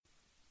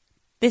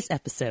This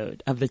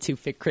episode of the Two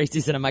Fit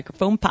Crazies and a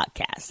Microphone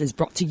podcast is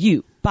brought to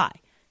you by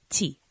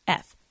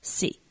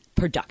TFC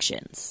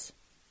Productions.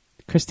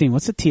 Christine,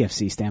 what's the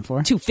TFC stand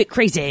for? Two Fit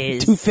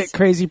Crazies. Two Fit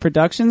Crazy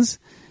Productions?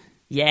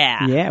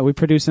 Yeah. Yeah, we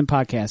produce some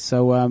podcasts.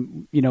 So,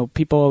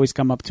 people always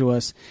come up to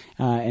us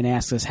and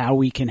ask us how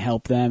we can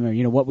help them or,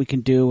 what we can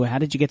do. How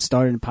did you get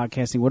started in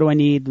podcasting? What do I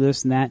need?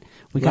 This and that.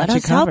 We got you Let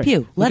us covered. help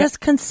you. Let us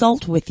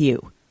consult with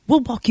you. We'll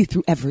walk you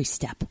through every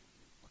step.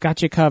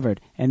 Got you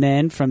covered. And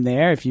then from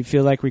there, if you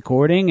feel like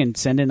recording and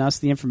sending us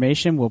the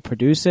information, we'll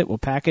produce it, we'll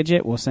package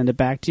it, we'll send it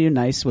back to you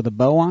nice with a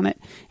bow on it,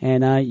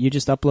 and you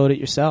just upload it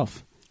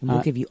yourself. And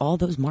we'll give you all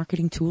those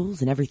marketing tools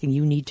and everything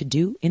you need to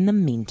do in the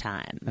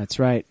meantime. That's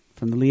right.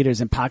 From the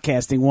leaders in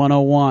Podcasting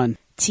 101.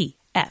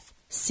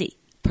 TFC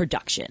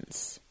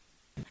Productions.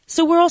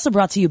 So we're also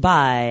brought to you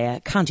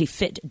by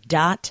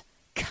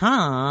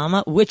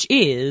ContiFit.com, which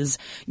is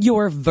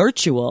your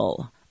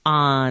virtual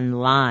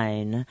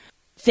online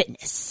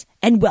fitness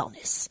and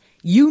wellness.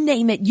 You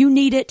name it, you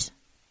need it,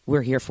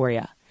 we're here for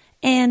you.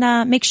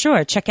 And make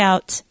sure, check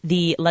out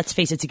the Let's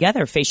Face It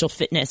Together facial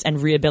fitness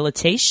and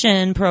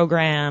rehabilitation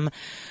program,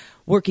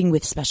 working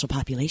with special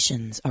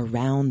populations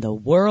around the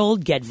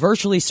world. Get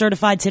virtually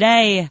certified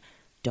today.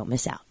 Don't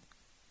miss out.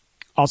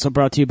 Also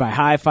brought to you by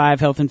High Five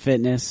Health and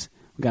Fitness.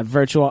 We've got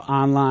virtual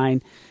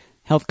online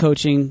health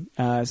coaching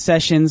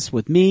sessions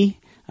with me,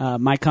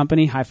 my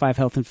company, High Five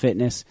Health and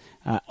Fitness.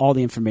 All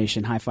the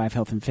information,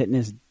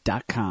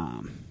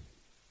 highfivehealthandfitness.com.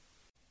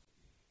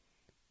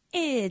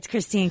 It's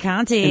Christine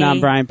Conti. And I'm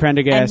Brian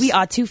Prendergast. And we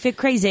are Two Fit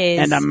Crazies.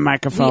 And a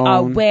microphone. We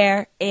are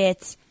where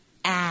it's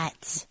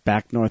at.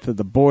 Back north of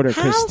the border,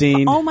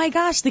 Christine. Oh my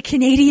gosh, the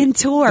Canadian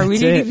tour. We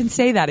didn't it. even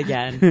say that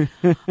again.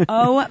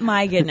 Oh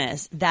my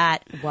goodness.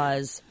 That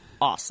was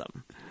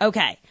awesome.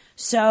 Okay,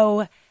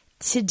 so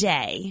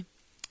today,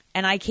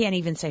 and I can't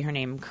even say her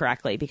name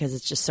correctly because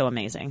it's just so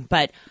amazing,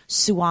 but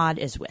Suad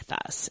is with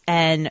us.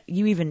 And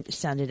you even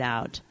sounded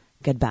out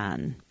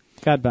Gadban.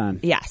 Gadban.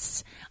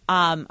 Yes.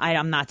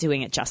 I'm not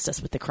doing it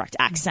justice with the correct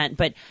accent,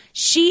 but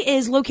she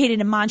is located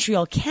in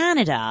Montreal,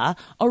 Canada,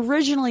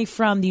 originally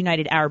from the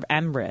United Arab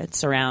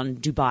Emirates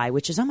around Dubai,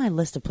 which is on my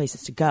list of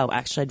places to go.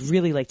 Actually, I'd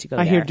really like to go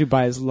there. I hear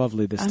Dubai is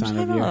lovely this time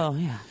of year. Oh,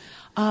 yeah.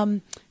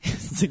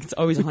 It's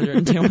always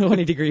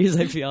 120 degrees,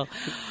 I feel.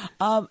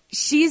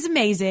 She's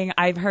amazing.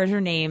 I've heard her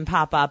name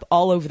pop up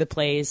all over the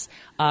place.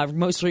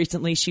 Most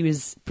recently, she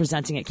was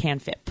presenting at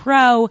CanFit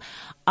Pro.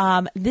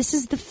 This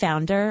is the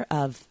founder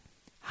of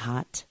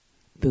Hot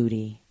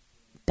Booty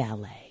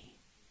Ballet.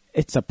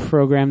 It's a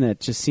program that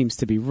just seems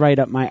to be right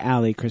up my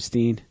alley,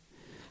 Christine.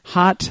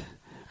 Hot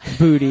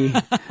Booty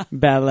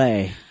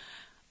Ballet.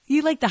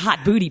 You like the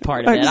hot booty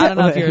part of it. I don't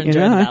know if you're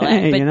enjoying the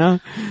ballet,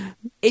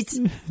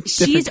 but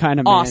she's kind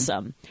of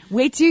awesome.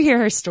 Wait till you hear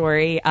her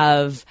story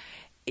of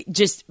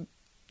just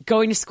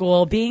going to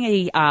school,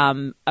 being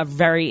a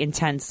very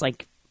intense,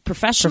 like,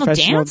 professional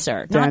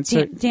dancer. Not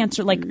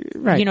dancer, like,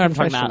 right, you know what I'm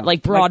talking about,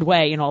 like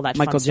Broadway and all that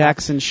Michael fun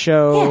Jackson stuff.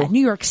 show. Yeah, New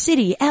York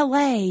City,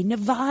 L.A.,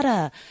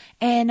 Nevada.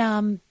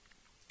 And,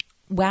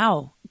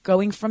 wow,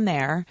 going from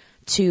there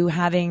to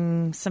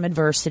having some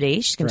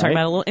adversity. She's going to talk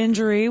about a little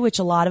injury, which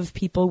a lot of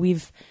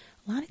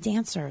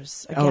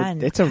dancers,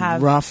 again, it's a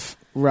have rough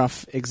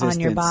existence.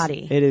 on your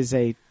body. It is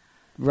a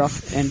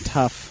rough and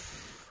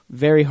tough,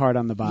 very hard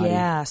on the body.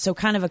 Yeah, so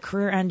kind of a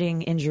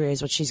career-ending injury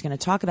is what she's going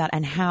to talk about,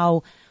 and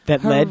how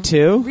that her led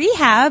to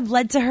rehab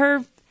led to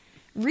her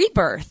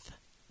rebirth.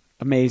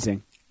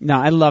 Amazing. No,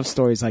 I love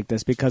stories like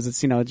this because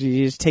it's,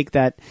 you just take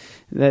that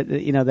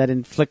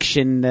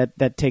infliction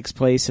that takes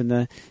place and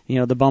the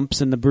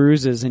bumps and the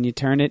bruises, and you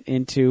turn it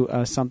into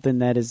something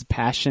that is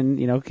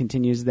passion,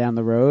 continues down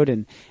the road,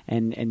 and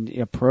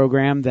a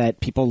program that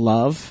people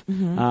love,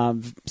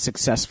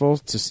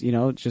 successful, just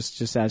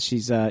as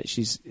she's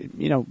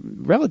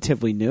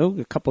relatively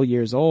new, a couple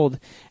years old,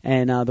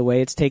 and the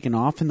way it's taken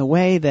off, and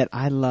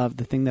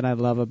the thing that I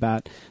love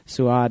about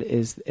Suad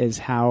is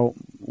how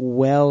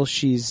well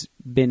she's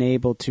been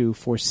able to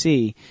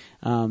foresee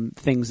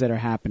things that are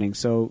happening.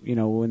 So,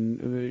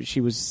 when she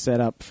was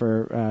set up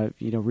for,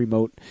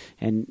 remote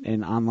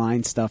and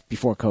online stuff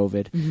before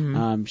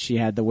COVID, she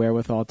had the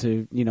wherewithal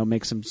to,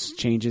 make some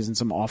changes and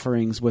some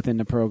offerings within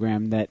the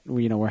program that,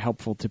 were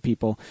helpful to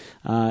people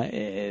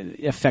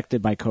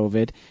affected by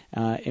COVID,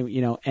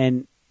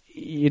 and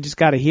you just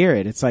got to hear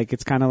it. It's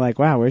kind of like,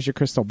 wow, where's your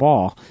crystal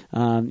ball?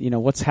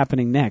 What's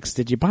happening next?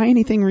 Did you buy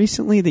anything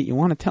recently that you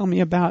want to tell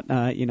me about?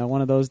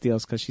 One of those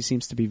deals, because she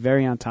seems to be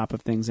very on top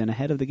of things and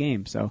ahead of the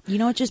game. So,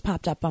 it just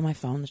popped up on my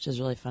phone, which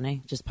is really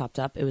funny. Just popped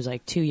up. It was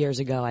like 2 years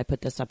ago. I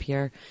put this up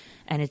here,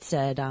 and it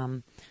said,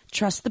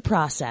 trust the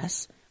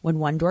process. When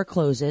one door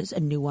closes, a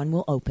new one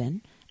will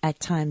open. At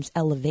times,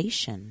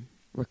 elevation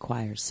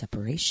requires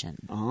separation.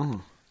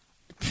 Oh.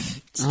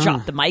 Just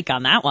drop the mic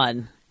on that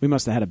one. We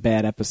must have had a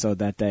bad episode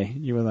that day.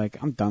 You were like,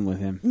 I'm done with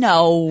him.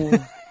 No,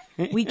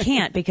 we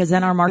can't, because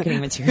then our marketing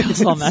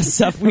materials all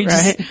messed up.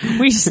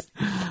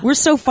 We're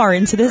so far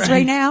into this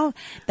right now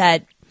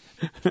that,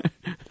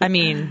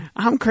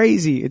 I'm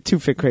crazy. Two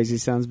Fit Crazy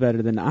sounds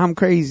better than I'm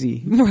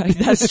crazy. Right,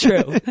 that's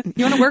true.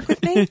 You want to work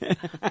with me?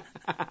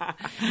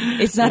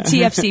 It's not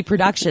TFC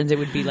Productions. It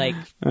would be like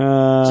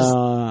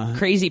just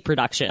Crazy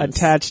Productions.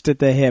 Attached at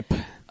the hip.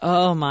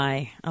 Oh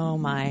my.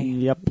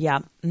 Yep. Yeah.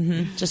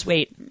 Just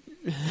wait.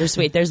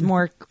 There's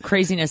more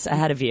craziness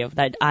ahead of you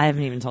that I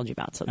haven't even told you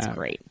about, so it's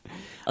great.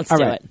 Let's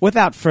do it.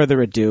 Without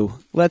further ado,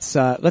 let's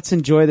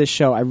enjoy this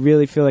show. I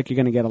really feel like you're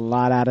going to get a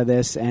lot out of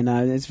this, and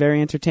it's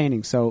very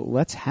entertaining. So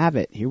let's have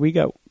it. Here we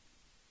go.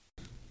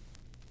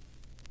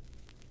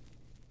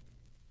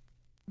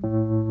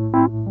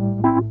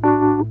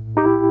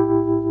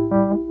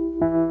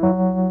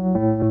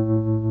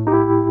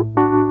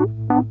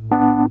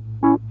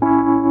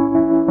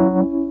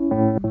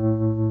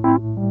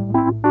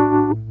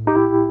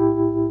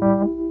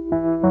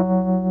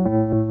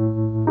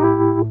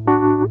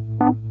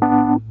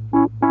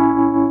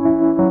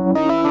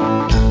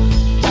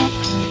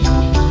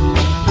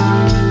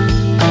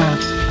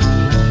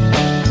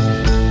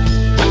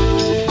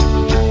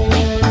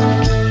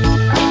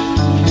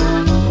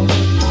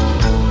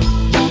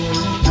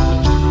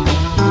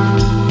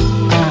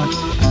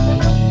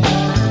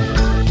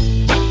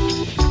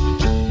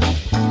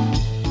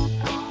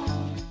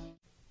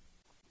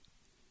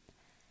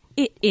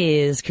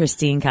 Is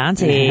Christine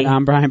Conti. And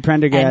I'm Brian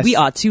Prendergast. And we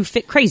are two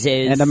fit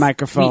crazes. And a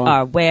microphone. We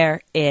are where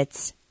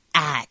it's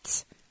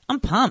at. I'm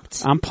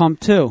pumped. I'm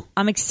pumped too.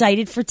 I'm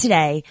excited for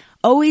today.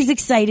 Always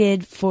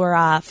excited for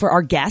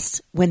our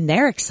guests when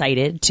they're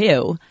excited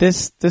too.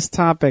 This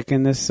topic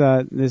and this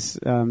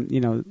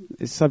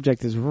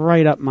subject is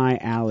right up my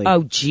alley.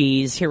 Oh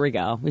geez, here we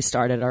go. We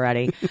started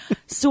already.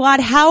 Swad,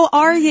 how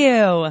are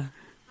you?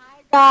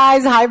 Hi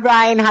guys. Hi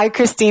Brian. Hi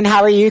Christine.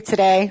 How are you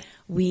today?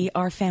 We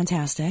are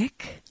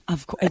fantastic.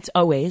 Of course, it's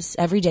always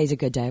every day's a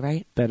good day,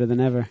 right? Better than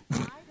ever.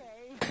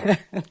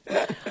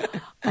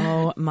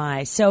 Oh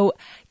my! So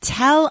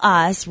tell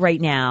us right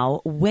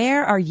now,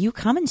 where are you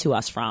coming to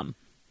us from?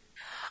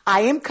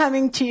 I am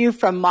coming to you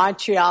from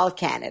Montreal,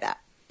 Canada.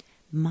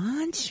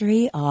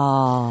 Montreal.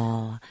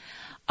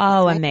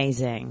 Oh,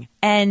 amazing!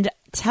 And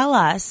tell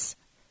us,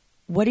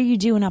 what are you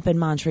doing up in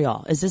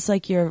Montreal? Is this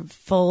like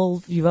you've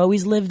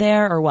always lived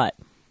there, or what?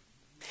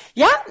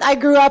 Yeah, I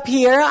grew up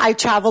here. I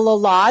travel a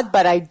lot,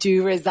 but I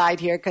do reside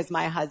here because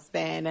my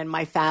husband and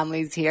my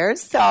family's here.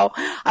 So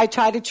I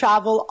try to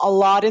travel a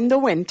lot in the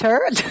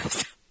winter.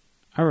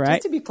 All right.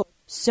 Just to be close.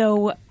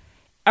 So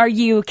are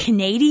you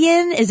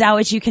Canadian? Is that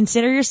what you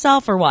consider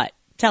yourself or what?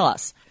 Tell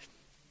us.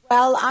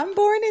 Well, I'm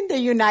born in the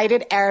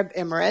United Arab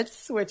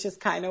Emirates, which is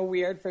kind of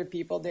weird for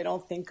people. They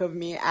don't think of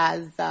me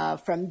as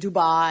from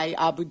Dubai,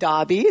 Abu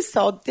Dhabi.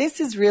 So this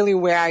is really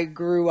where I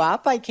grew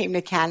up. I came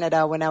to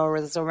Canada when I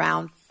was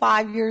around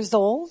 5 years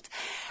old.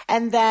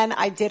 And then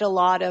I did a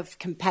lot of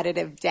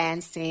competitive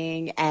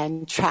dancing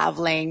and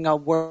traveling,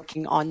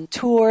 working on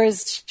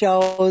tours,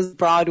 shows,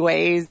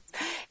 Broadways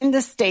in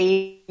the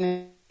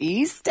States.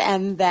 East,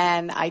 and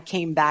then I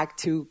came back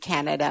to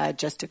Canada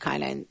just to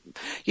kind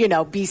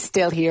of, be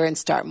still here and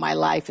start my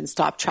life and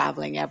stop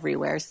traveling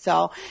everywhere.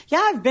 So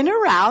yeah, I've been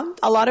around.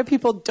 A lot of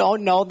people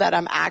don't know that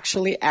I'm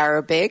actually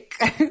Arabic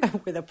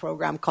with a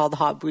program called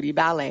Hot Booty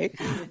Ballet,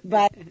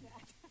 but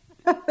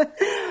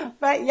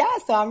yeah,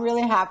 so I'm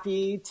really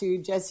happy to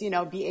just,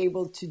 be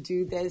able to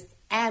do this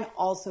and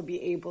also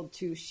be able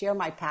to share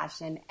my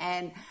passion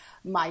and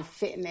my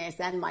fitness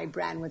and my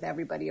brand with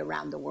everybody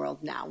around the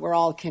world now. We're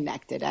all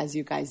connected, as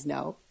you guys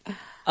know.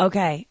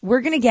 Okay.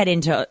 We're going to get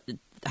into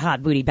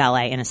Hot Booty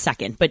Ballet in a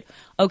second. But,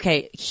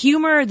 okay,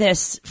 humor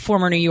this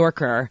former New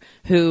Yorker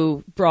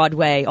who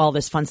Broadway, all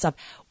this fun stuff.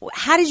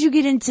 How did you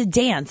get into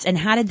dance, and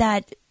how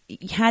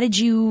did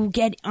you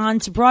get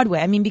onto Broadway?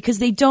 I mean, because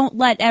they don't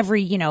let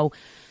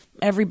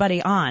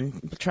everybody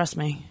on. Trust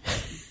me.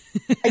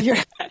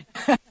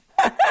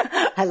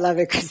 I love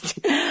it,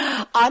 Christine.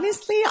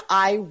 Honestly,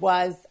 I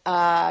was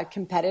a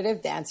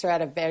competitive dancer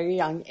at a very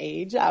young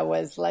age. I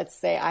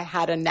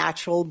had a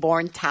natural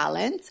born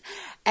talent,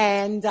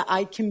 and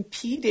I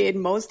competed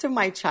most of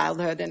my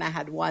childhood, and I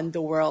had won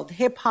the World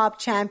Hip Hop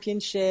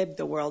Championship,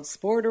 the World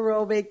Sport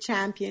Aerobic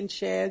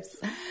Championships.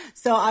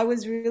 So I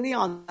was really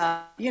on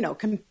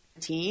the,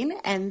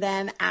 and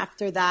then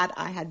after that,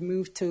 I had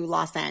moved to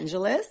Los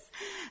Angeles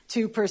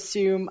to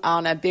pursue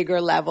on a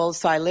bigger level.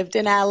 So I lived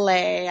in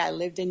LA, I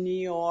lived in New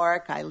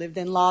York, I lived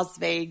in Las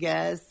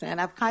Vegas, and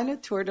I've kind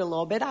of toured a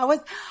little bit.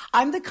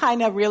 I'm the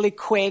kind of really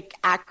quick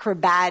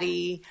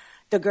acrobatic,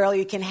 the girl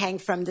you can hang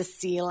from the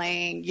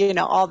ceiling,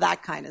 all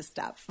that kind of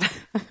stuff.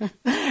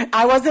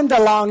 I wasn't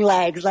the long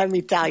legs, let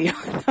me tell you.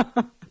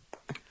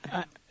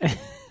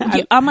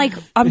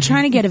 I'm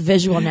trying to get a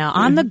visual now.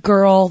 I'm the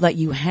girl that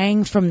you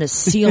hang from the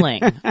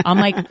ceiling. I'm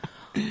like,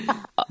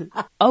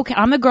 okay,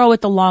 I'm the girl with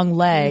the long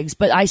legs,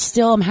 but I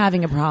still am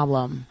having a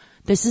problem.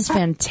 This is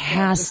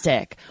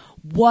fantastic.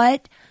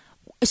 What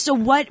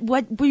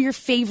were your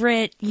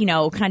favorite,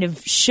 kind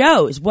of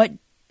shows? What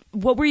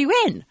were you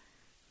in?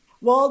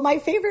 Well, my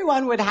favorite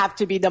one would have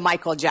to be the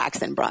Michael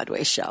Jackson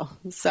Broadway show.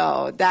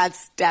 So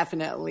that's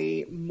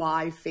definitely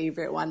my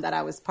favorite one that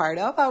I was part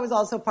of. I was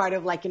also part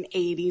of like an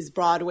 80s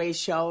Broadway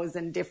shows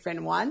and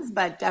different ones,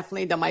 but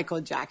definitely the Michael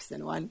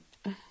Jackson one.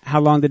 How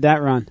long did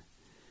that run?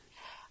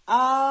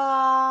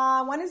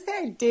 I want to say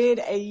I did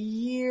a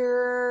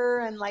year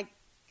and like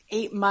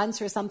 8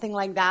 months or something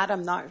like that.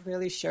 I'm not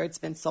really sure. It's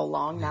been so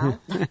long now.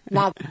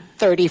 Not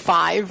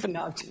 35.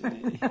 No.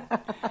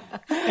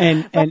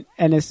 And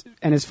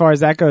as far as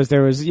that goes,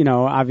 there was,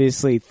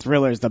 obviously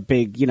Thriller's the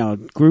big,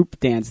 group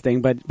dance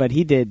thing, but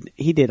he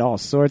did all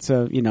sorts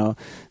of, you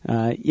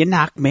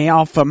knock me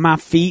off of my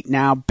feet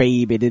now,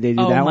 baby. Did they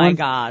do that one? Oh my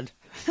God.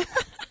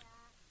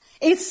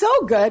 It's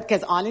so good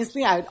because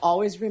honestly, I would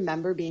always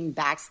remember being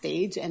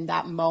backstage and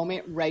that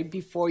moment right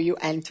before you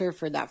enter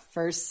for that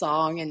first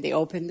song and they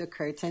open the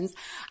curtains.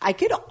 I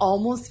could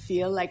almost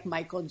feel like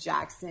Michael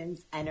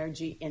Jackson's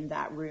energy in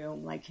that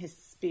room, like his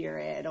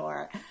spirit,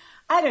 or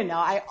I don't know.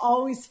 I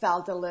always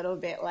felt a little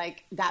bit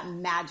like that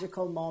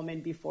magical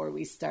moment before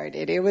we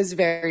started. It was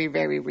very,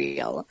 very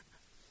real.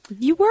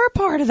 You were a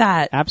part of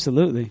that.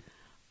 Absolutely.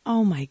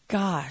 Oh my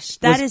gosh,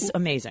 that is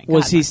amazing.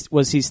 Was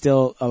he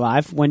still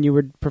alive when you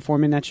were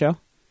performing that show?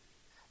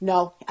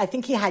 No, I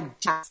think he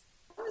had just.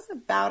 It was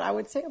about, I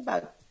would say,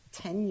 about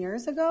 10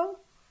 years ago.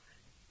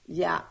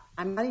 Yeah,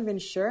 I'm not even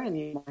sure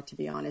anymore, to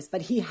be honest.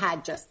 But he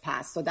had just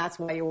passed, so that's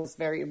why it was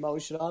very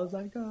emotional. I was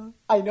like, oh,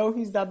 I know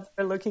he's up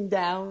there looking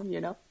down,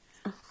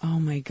 Oh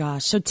my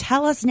gosh. So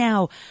tell us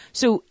now.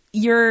 So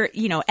you're,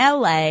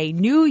 LA,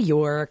 New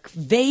York,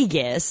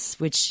 Vegas,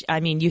 which I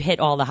mean, you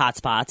hit all the hot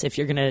spots. If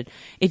you're going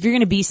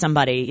to be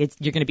somebody,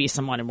 you're going to be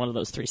someone in one of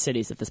those three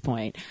cities at this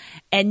point.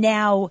 And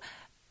now,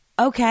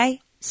 okay.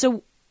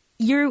 So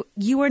you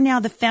are now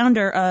the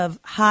founder of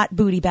Hot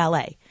Booty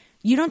Ballet.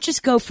 You don't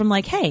just go from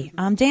like, hey,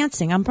 I'm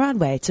dancing on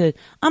Broadway to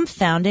I'm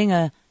founding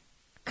a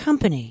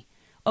company.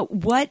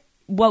 What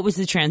was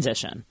the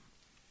transition?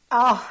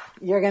 Oh,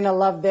 you're going to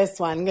love this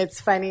one. It's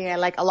funny.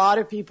 Like a lot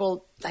of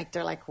people, like,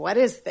 they're like, what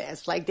is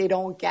this? Like, they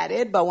don't get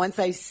it. But once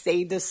I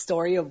say the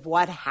story of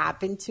what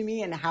happened to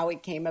me and how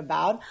it came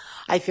about,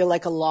 I feel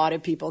like a lot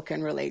of people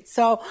can relate.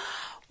 So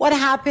what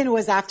happened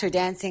was after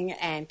dancing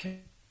and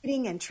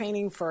competing and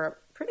training for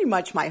pretty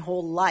much my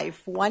whole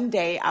life, one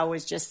day I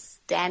was just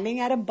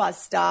standing at a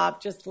bus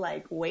stop, just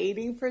like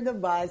waiting for the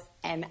bus.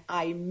 And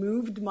I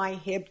moved my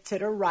hip to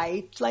the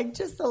right, like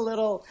just a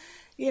little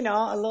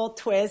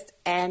twist,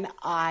 and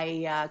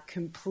I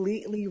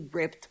completely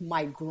ripped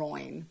my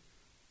groin.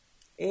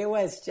 It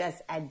was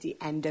just at the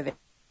end of it.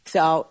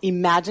 So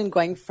imagine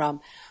going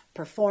from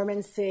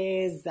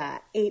performances,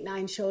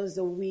 8-9 shows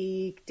a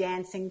week,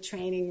 dancing,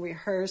 training,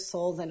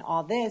 rehearsals, and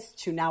all this,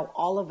 to now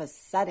all of a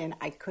sudden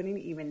I couldn't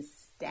even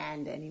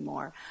stand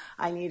anymore.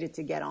 I needed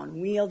to get on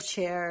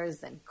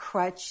wheelchairs and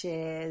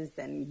crutches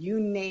and you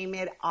name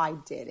it, I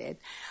did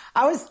it.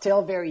 I was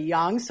still very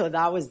young, so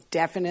that was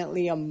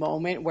definitely a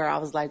moment where I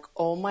was like,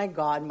 oh my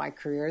God, my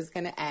career is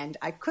going to end.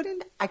 I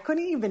couldn't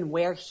even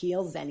wear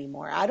heels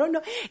anymore. I don't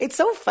know. It's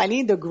so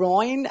funny. The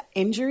groin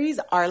injuries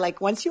are like,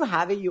 once you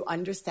have it, you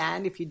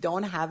understand. If you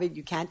don't have it,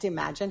 you can't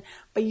imagine,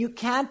 but you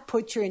can't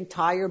put your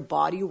entire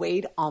body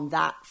weight on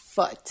that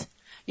foot.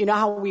 You know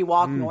how we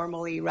walk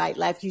normally, right,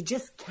 left? You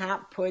just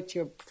can't put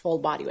your full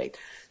body weight.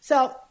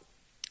 So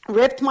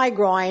ripped my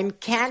groin,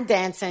 can't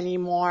dance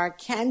anymore,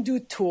 can't do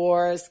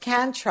tours,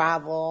 can't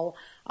travel.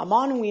 I'm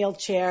on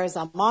wheelchairs,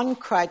 I'm on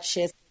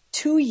crutches,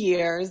 2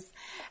 years.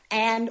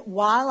 And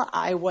while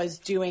I was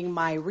doing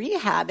my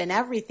rehab and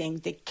everything,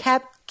 they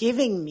kept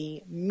giving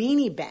me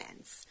mini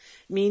bands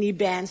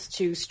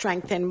to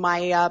strengthen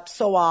my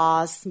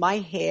psoas, my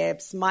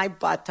hips, my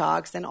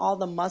buttocks, and all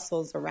the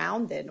muscles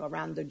around it,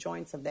 around the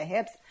joints of the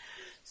hips.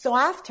 So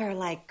after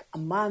like a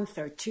month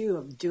or two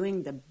of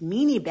doing the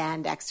mini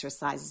band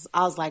exercises,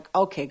 I was like,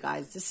 okay,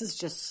 guys, this is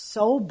just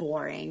so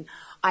boring.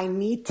 I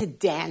need to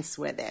dance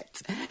with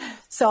it.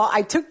 So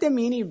I took the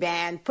mini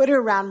band, put it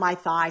around my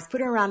thighs, put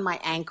it around my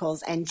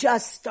ankles, and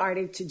just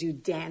started to do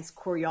dance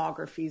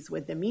choreographies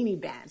with the mini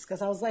bands.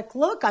 Because I was like,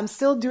 look, I'm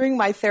still doing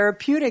my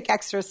therapeutic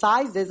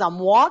exercises. I'm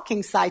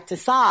walking side to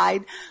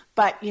side,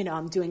 but,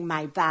 I'm doing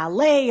my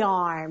ballet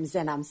arms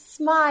and I'm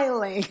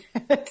smiling.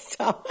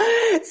 So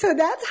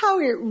that's how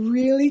it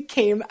really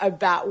came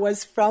about,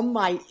 was from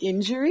my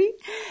injury.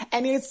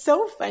 And it's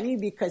so funny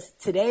because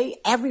today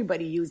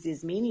everybody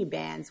uses mini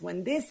bands.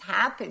 When this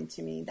happened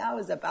to me, that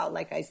was about,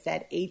 like I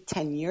said,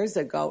 8-10 years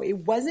ago. It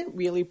wasn't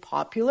really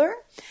popular,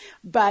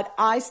 but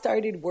I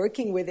started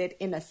working with it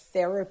in a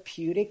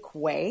therapeutic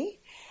way.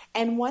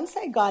 And once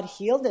I got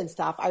healed and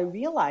stuff, I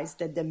realized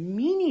that the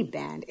mini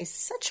band is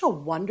such a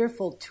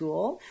wonderful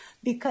tool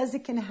because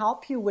it can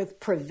help you with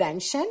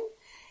prevention.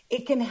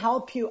 It can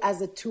help you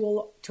as a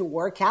tool to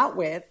work out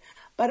with,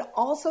 but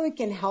also it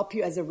can help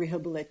you as a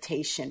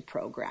rehabilitation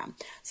program.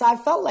 So I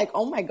felt like,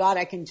 oh my God,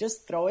 I can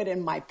just throw it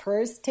in my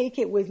purse, take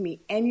it with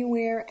me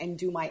anywhere and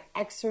do my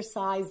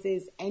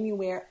exercises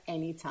anywhere,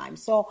 anytime.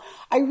 So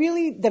I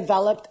really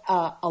developed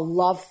a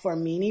love for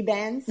mini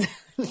bands.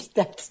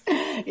 That's,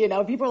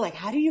 people are like,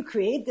 how do you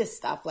create this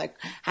stuff? Like,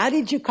 how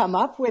did you come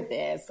up with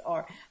this?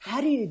 Or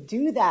how do you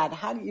do that?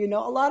 How do a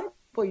lot of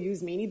people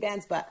use mini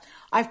bands, but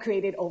I've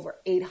created over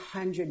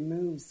 800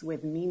 moves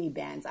with mini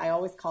bands. I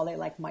always call it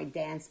like my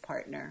dance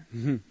partner.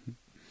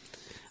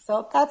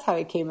 So that's how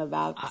it came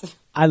about.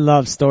 I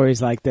love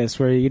stories like this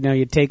where,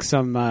 you take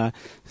some,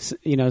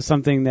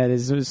 something that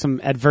is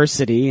some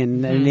adversity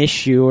and an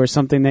issue or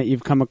something that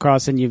you've come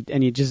across and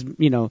you just,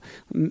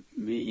 turn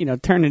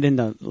it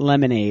into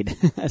lemonade,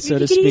 so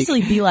to You speak. could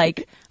easily be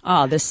like,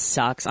 oh, this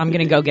sucks. I'm going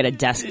to go get a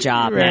desk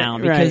job now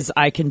because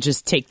I can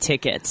just take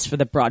tickets for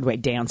the Broadway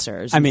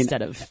dancers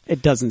instead of...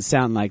 It doesn't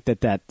sound like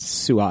that's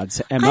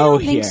Suad's MO here. I don't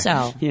think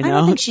so. I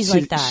don't think she's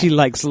like that. She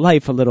likes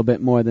life a little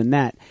bit more than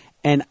that.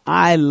 And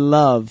I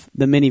love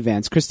the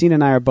minivans. Christine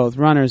and I are both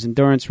runners,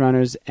 endurance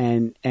runners,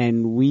 and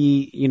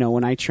we,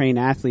 when I train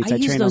athletes, I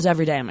use those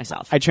every day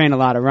myself. I train a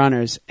lot of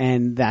runners,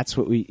 and that's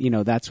what we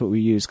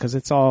use because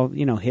it's all,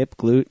 hip,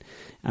 glute,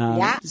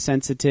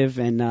 sensitive,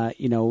 and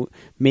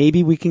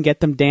maybe we can get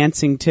them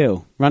dancing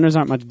too. Runners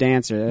aren't much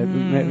dancer.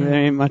 There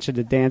ain't much of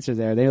the dancer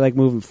there. They like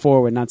moving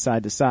forward, not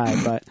side to side,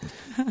 but.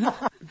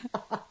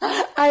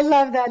 I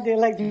love that. They're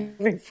like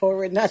moving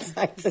forward, not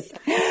side to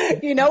side.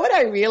 You know what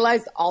I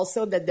realized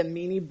also that the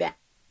mini band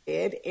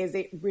did is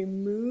it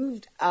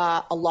removed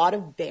a lot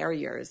of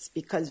barriers,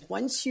 because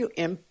once you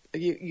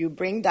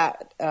bring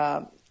that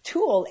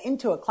tool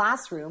into a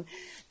classroom,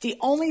 the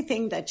only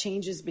thing that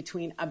changes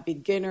between a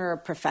beginner, a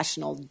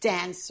professional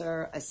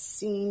dancer, a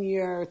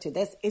senior to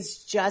this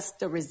is just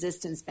the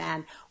resistance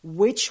band,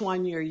 which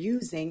one you're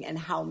using and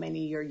how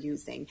many you're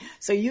using.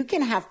 So you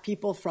can have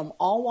people from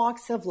all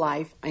walks of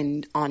life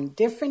and on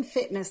different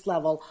fitness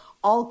level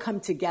all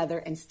come together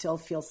and still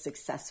feel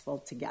successful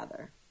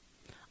together.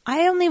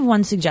 I only have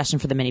one suggestion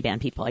for the miniband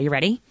people. Are you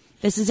ready?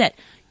 This is it.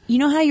 You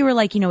know how you were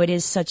like,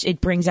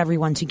 it brings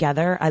everyone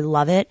together. I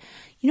love it.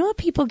 You know what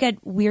people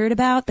get weird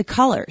about? The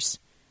colors.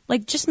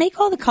 Like, just make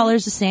all the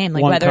colors the same.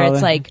 Like, whether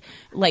it's like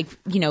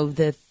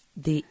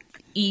the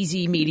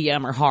easy,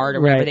 medium, or hard,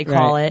 or whatever they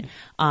call it.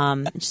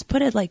 Just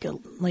put it like a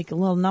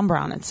little number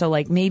on it. So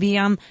like maybe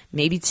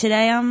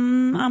today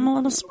I'm a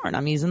little sore and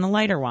I'm using the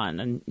lighter one,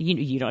 and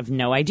you don't have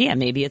no idea.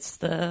 Maybe it's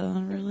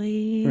the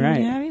really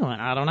heavy one.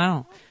 I don't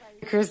know.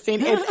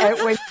 Christine,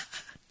 it's when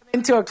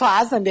into a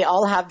class and they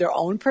all have their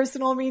own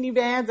personal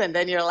minibands, and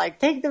then you're like,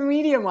 take the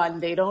medium one.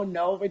 They don't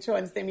know which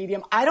one's the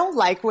medium. I don't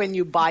like when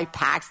you buy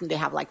packs and they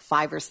have like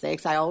 5 or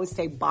 6. I always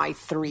say buy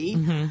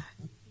 3.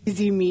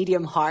 Easy,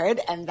 medium, hard,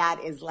 and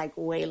that is like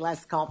way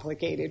less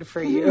complicated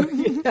for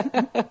you.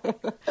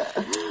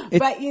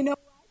 But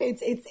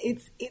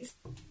it's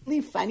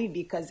really funny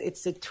because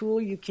it's a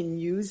tool you can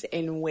use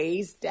in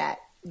ways that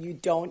you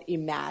don't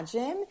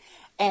imagine.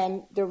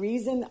 And the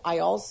reason I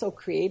also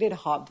created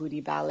Hot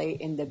Booty Ballet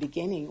in the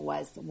beginning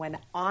was when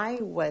I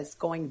was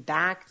going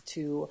back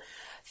to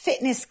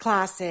fitness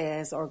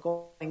classes or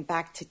going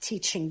back to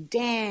teaching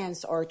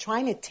dance or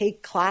trying to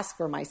take class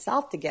for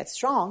myself to get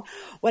strong,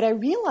 what I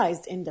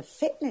realized in the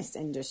fitness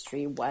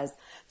industry was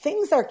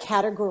things are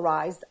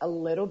categorized a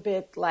little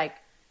bit like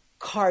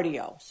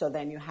cardio. So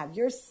then you have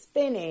your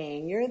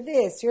spinning, your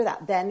this, your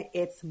that. Then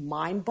it's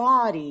mind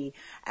body,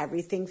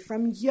 everything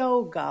from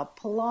yoga,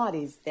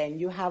 Pilates. Then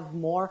you have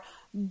more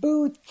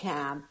boot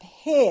camp,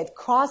 HIIT,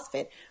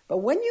 CrossFit. But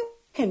when you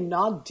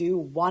cannot do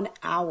 1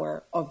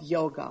 hour of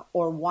yoga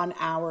or 1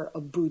 hour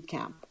of boot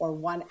camp or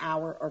 1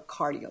 hour of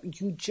cardio,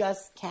 you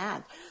just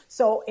can't.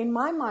 So in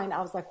my mind,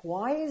 I was like,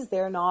 why is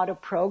there not a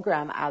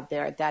program out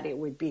there that it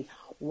would be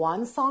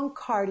 1 song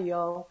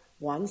cardio,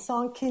 1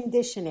 song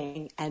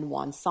conditioning, and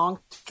 1 song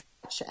stretch?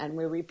 And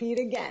we repeat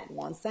again,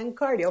 1 song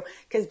cardio,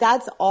 because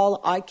that's all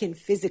I can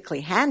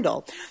physically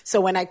handle. So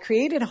when I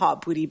created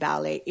Hot Booty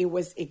Ballet, it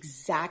was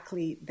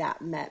exactly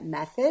that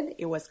method.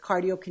 It was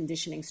cardio,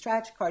 conditioning,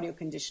 stretch, cardio,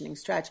 conditioning,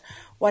 stretch.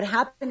 What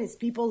happened is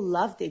people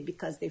loved it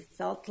because they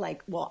felt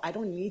like, well, I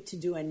don't need to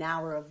do an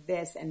hour of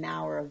this, an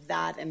hour of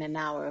that, and an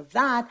hour of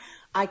that.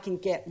 I can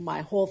get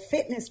my whole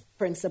fitness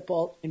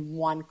principle in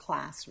 1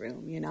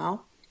 classroom,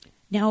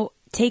 Now,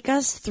 take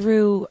us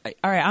through.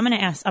 All right, I'm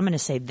going to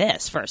say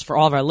this first for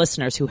all of our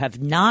listeners who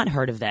have not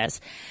heard of this.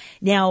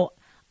 Now,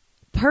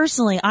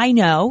 personally, I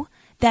know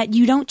that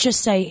you don't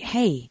just say,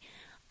 hey,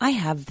 I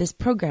have this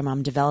program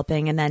I'm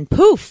developing, and then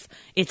poof,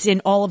 it's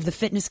in all of the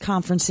fitness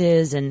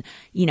conferences, and,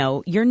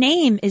 your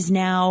name is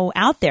now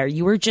out there.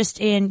 You were in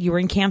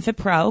CanFit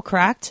Pro,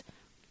 correct?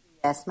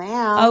 Yes,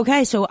 ma'am.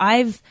 Okay, so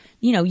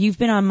you've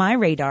been on my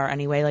radar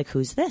anyway. Like,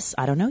 who's this?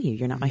 I don't know you.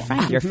 You're not my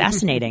friend. You're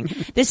fascinating.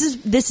 This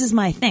is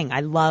my thing. I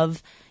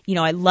love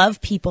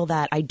people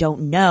that I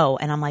don't know,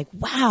 and I'm like,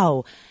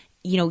 wow,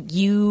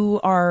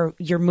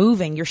 you're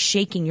moving, you're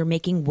shaking, you're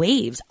making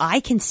waves. I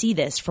can see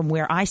this from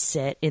where I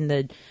sit in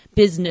the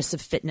business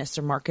of fitness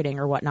or marketing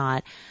or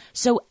whatnot.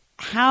 So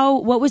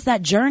what was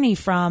that journey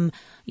from,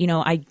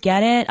 I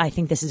get it, I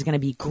think this is going to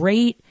be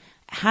great.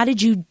 How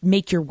did you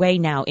make your way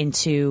now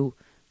into,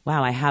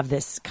 wow, I have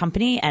this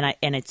company and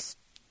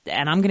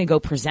I'm going to go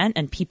present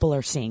and people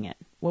are seeing it?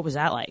 What was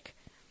that like?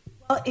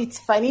 Well, it's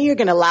funny, you're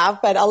going to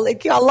laugh, but a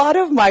lot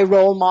of my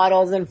role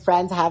models and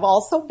friends have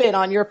also been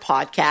on your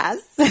podcast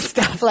and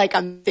stuff. Like,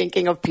 I'm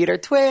thinking of Peter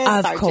Twist.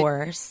 Of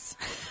course.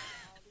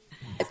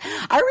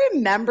 I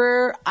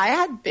remember I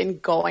had been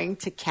going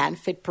to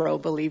CanFit Pro,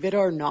 believe it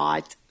or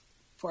not,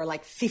 for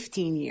like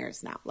 15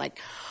 years now. Like,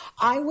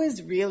 I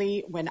was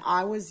really, when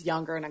I was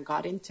younger and I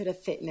got into the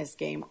fitness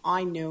game,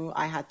 I knew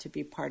I had to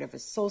be part of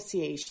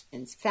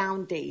associations,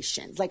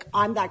 foundations. Like,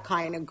 I'm that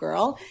kind of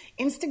girl.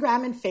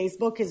 Instagram and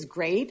Facebook is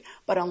great,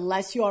 but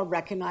unless you are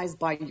recognized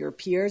by your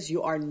peers,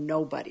 you are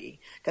nobody.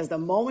 Because the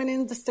moment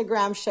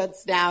Instagram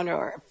shuts down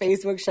or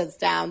Facebook shuts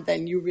down,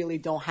 then you really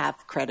don't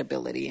have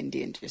credibility in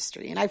the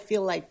industry. And I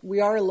feel like we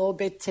are a little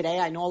bit today.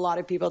 I know a lot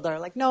of people that are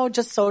like, no,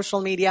 just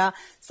social media.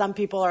 Some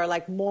people are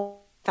like more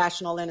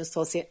professional and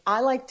associate. I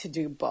like to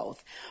do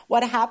both.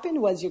 What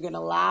happened was, you're going to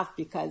laugh,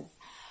 because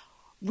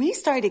we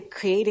started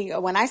creating,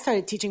 when I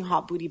started teaching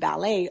Hot Booty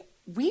Ballet,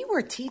 we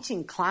were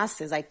teaching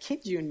classes, I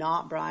kid you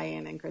not,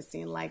 Brian and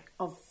Christine, like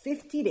of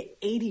 50 to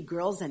 80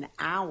 girls an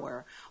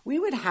hour. We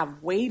would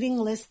have waiting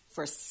lists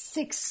for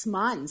 6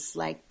 months.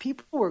 Like,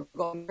 people were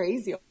going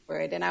crazy over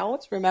it. And I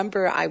always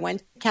remember I went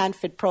to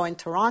CanFit Pro in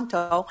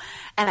Toronto,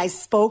 and I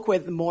spoke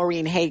with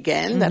Maureen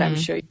Hagen, that I'm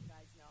sure you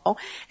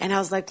and I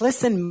was like,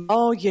 listen,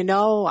 Mo,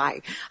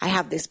 I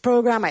have this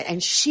program.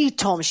 And she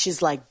told me,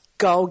 she's like,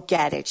 go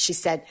get it. She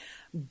said,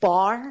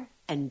 bar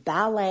and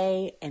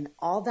ballet and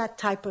all that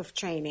type of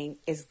training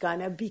is going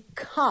to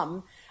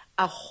become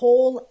a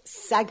whole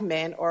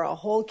segment or a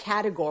whole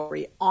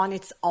category on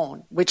its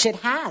own, which it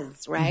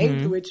has,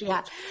 right? Which it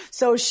has.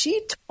 So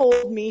she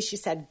told me, she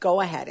said, go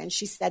ahead. And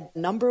she said,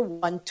 number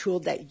one tool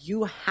that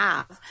you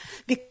have,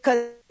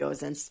 because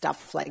and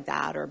stuff like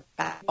that, or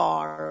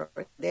bar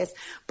or this.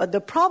 But the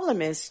problem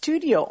is,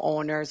 studio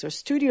owners or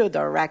studio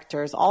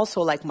directors,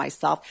 also like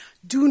myself,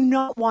 do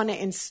not want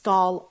to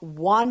install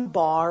 1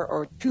 bar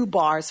or 2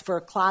 bars for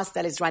a class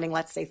that is running,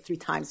 let's say, 3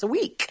 times a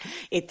week.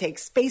 It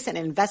takes space and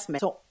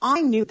investment. So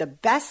I knew the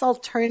best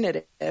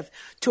alternative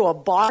to a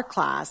bar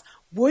class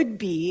would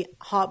be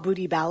Hot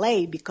Booty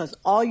Ballet, because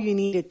all you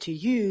needed to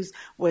use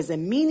was a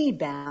mini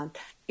band.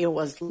 It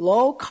was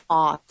low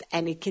cost,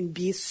 and it can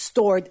be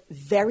stored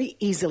very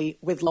easily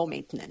with low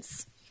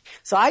maintenance.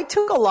 So I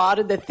took a lot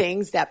of the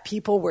things that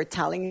people were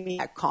telling me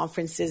at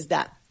conferences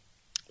that,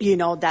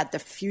 that the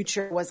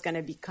future was going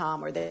to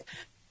become, or that.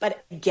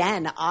 But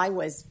again, I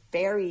was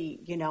very,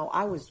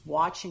 I was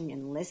watching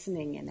and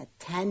listening and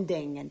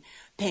attending and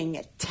paying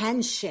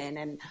attention,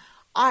 and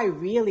I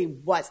really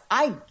was.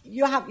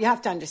 You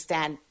have to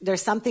understand,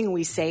 there's something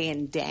we say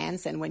in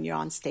dance and when you're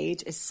on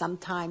stage, is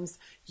sometimes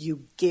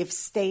you give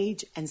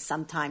stage and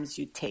sometimes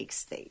you take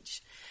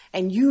stage.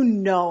 And you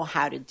know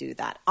how to do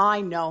that. I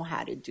know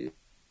how to do it.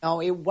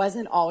 No, it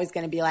wasn't always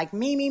going to be like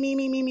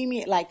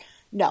me. Like,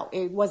 no,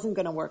 it wasn't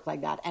going to work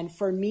like that. And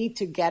for me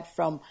to get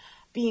from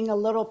being a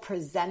little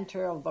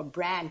presenter of a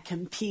brand,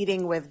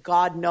 competing with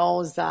God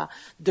knows the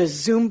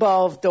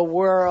Zumba of the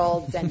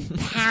world and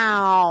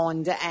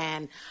Pound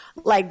and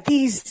like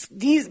these,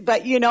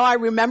 but I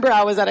remember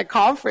I was at a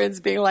conference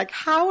being like,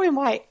 how am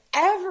I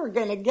ever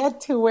going to get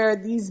to where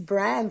these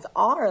brands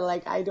are?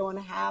 Like, I don't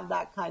have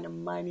that kind of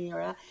money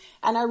and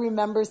I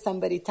remember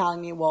somebody telling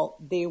me, well,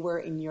 they were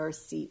in your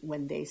seat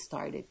when they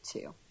started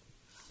too.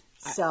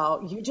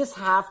 So you just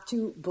have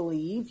to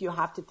believe, you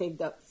have to take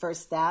the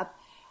first step.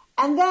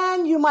 And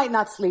then you might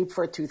not sleep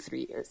for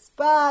 2-3 years,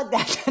 but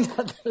that's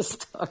another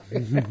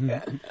story.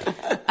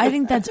 I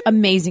think that's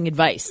amazing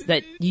advice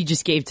that you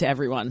just gave to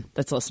everyone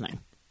that's listening.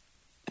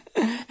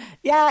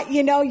 Yeah,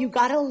 you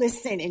got to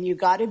listen and you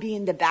got to be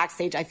in the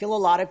backstage. I feel a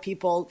lot of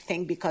people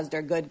think because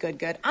they're good.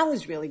 I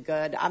was really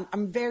good.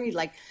 I'm very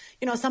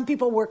some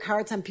people work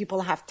hard, some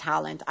people have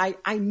talent.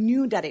 I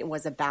knew that it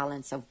was a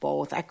balance of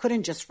both. I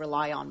couldn't just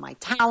rely on my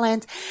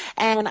talent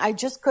and I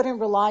just couldn't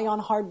rely on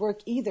hard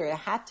work either. It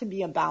had to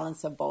be a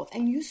balance of both.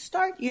 And you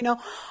start,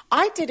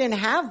 I didn't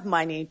have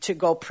money to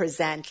go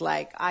present.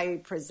 Like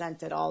I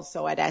presented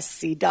also at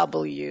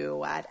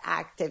SCW, at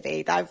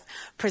Activate. I've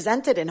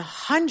presented in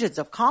hundreds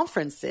of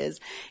conferences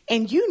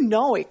and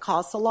it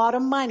costs a lot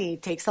of money.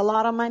 It takes a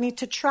lot of money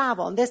to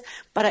travel and this,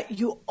 but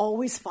you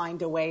always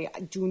find a way.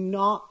 Do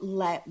not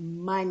let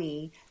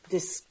money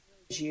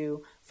discourage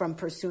you from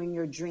pursuing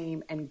your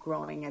dream and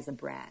growing as a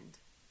brand.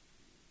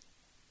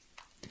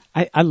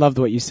 I loved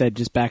what you said,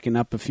 just backing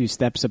up a few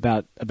steps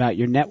about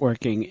your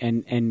networking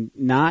and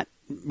not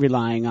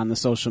relying on the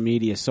social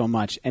media so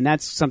much. And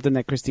that's something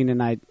that Christine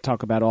and I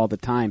talk about all the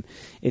time.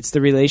 It's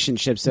the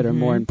relationships that are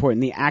more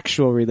important, the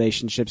actual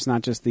relationships,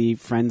 not just the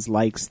friends,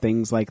 likes,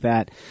 things like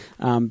that.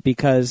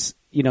 Because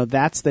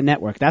that's the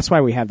network. That's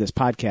why we have this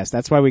podcast.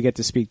 That's why we get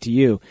to speak to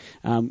you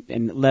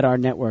and let our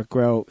network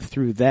grow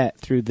through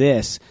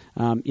this.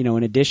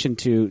 In addition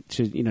to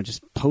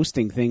just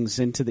posting things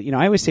into the.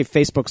 I always say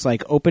Facebook's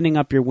like opening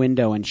up your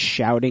window and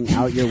shouting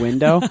out your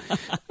window,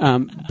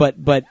 but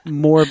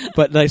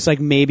it's like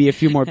maybe a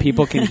few more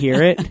people can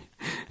hear it.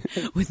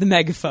 With the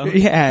megaphone.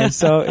 Yeah,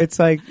 so it's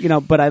like,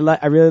 but I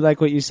really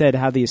like what you said,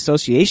 how the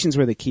associations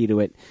were the key to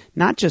it.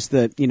 Not just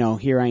the,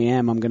 here I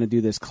am, I'm going to do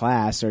this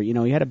class, or, you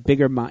had a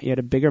bigger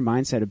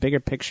mindset, a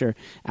bigger picture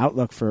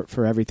outlook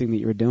for everything that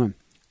you were doing.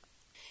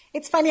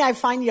 It's funny, I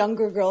find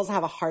younger girls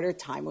have a harder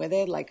time with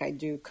it. Like I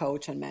do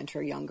coach and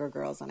mentor younger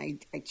girls, and I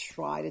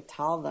try to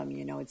tell them,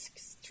 it's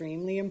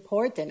extremely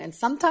important. And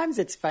sometimes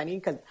it's funny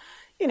because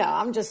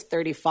I'm just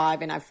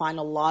 35, and I find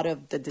a lot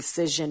of the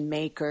decision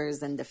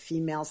makers and the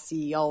female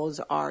CEOs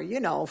are,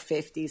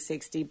 50,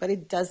 60, but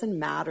it doesn't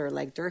matter.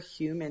 Like, they're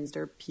humans,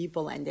 they're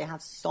people, and they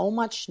have so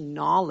much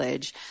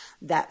knowledge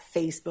that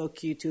Facebook,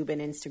 YouTube,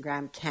 and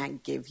Instagram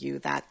can't give you.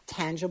 That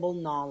tangible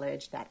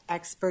knowledge, that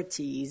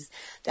expertise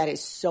that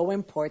is so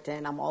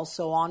important. I'm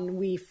also on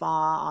WIFA,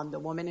 on the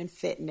Women in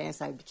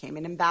Fitness. I became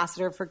an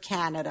ambassador for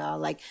Canada.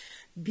 Like,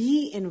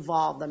 be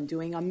involved. I'm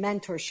doing a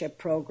mentorship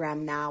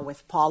program now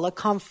with Paula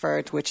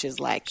Comfort, which is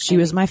like... She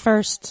was my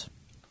first.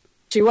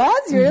 She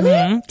was? Really?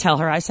 Mm-hmm. Tell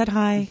her I said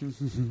hi.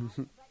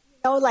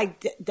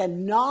 Like the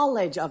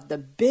knowledge of the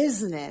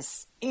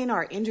business in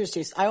our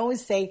industries. I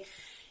always say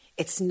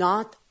it's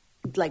not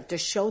like the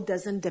show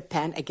doesn't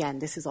depend. Again,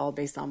 this is all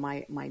based on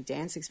my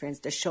dance experience.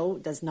 The show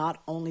does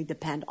not only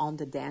depend on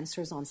the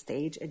dancers on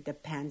stage. It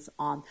depends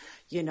on,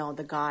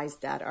 the guys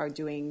that are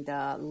doing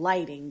the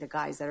lighting, the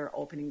guys that are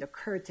opening the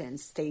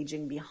curtains,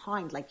 staging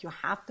behind. Like, you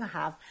have to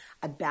have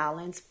a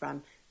balance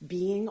from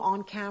being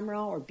on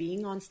camera or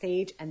being on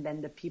stage, and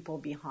then the people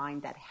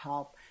behind that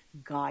help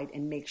guide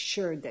and make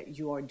sure that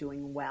you are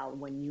doing well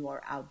when you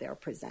are out there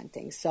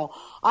presenting. So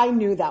I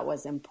knew that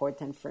was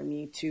important for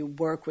me, to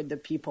work with the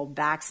people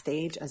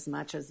backstage as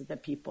much as the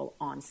people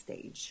on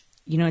stage.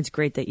 It's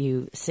great that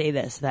you say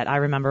this, that I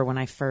remember when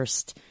I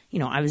first,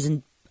 I was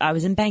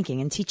in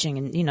banking and teaching,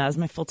 and, that was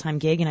my full-time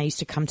gig, and I used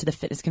to come to the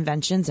fitness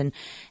conventions, and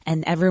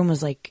everyone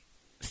was like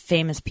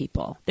famous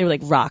people. They were like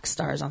rock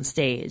stars on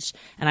stage.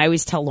 And I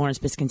always tell Lawrence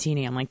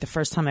Biscontini, I'm like, the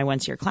first time I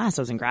went to your class,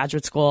 I was in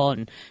graduate school,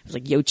 and it was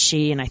like Yo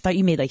Chi, and I thought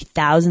you made like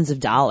thousands of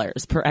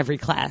dollars per every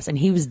class. And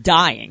he was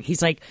dying.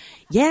 He's like,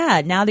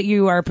 yeah, now that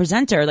you are a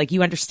presenter, like,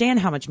 you understand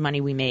how much money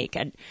we make,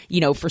 and,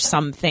 for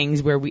some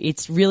things where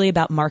it's really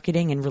about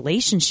marketing and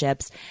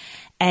relationships.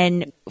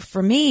 And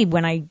for me,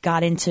 when I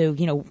got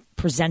into,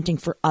 presenting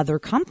for other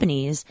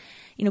companies,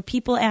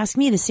 people ask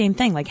me the same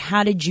thing. Like,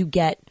 how did you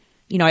get,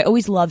 I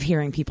always love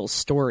hearing people's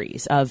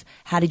stories of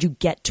how did you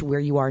get to where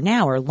you are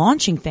now, or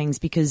launching things,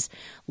 because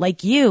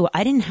like you,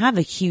 I didn't have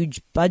a huge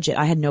budget.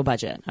 I had no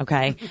budget.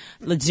 Okay.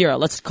 Zero.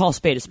 Let's call a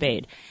spade a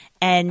spade.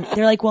 And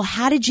they're like, well,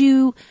 how did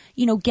you,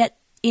 get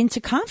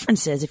into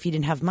conferences if you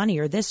didn't have money,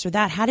 or this or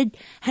that? How did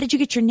you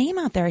get your name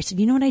out there? I said,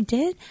 you know what I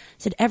did? I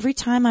said, every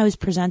time I was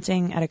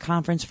presenting at a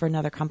conference for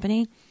another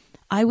company,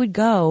 I would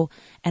go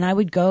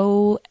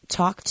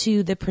talk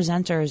to the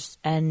presenters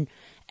and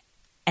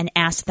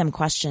ask them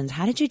questions.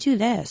 How did you do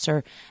this?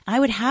 Or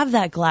I would have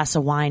that glass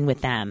of wine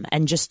with them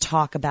and just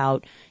talk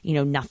about,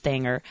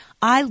 nothing. Or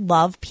I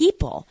love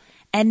people.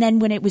 And then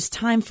when it was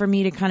time for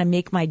me to kind of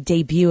make my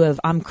debut of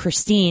I'm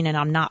Christine and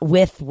I'm not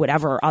with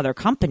whatever other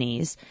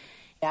companies,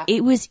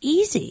 It was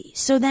easy.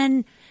 So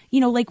then,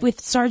 like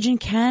with Sergeant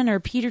Ken or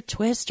Peter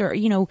Twist, or,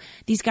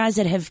 these guys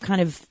that have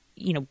kind of,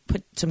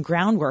 put some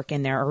groundwork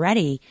in there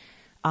already.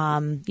 I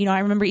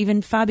remember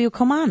even Fabio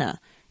Comana.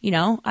 I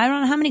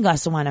don't know how many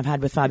glasses of wine I've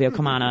had with Fabio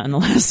Comana in the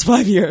last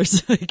 5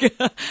 years.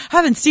 I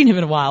haven't seen him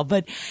in a while,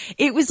 but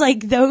it was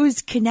like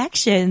those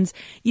connections,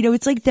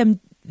 it's like them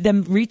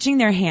reaching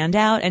their hand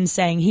out and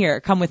saying, here,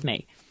 come with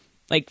me.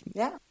 Like,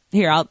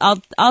 here,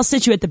 I'll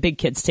sit you at the big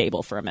kids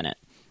table for a minute,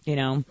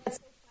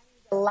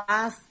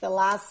 The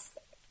last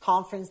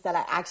conference that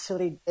I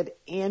actually did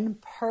in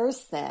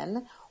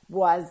person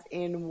was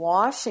in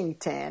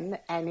Washington,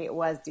 and it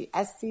was the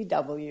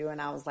SCW,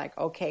 and I was like,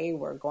 okay,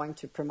 we're going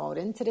to promote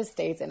into the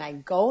States, and I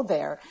go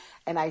there,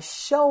 and I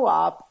show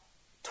up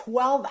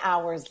 12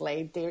 hours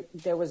late.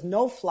 There was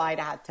no flight.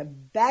 I had to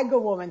beg a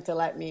woman to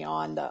let me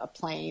on the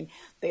plane.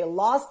 They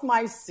lost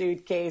my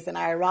suitcase, and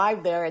I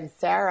arrived there, and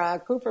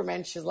Sarah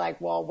Cooperman, she's like,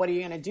 well, what are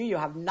you going to do? You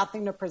have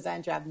nothing to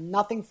present. You have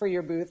nothing for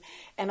your booth.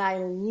 And I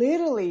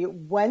literally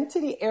went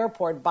to the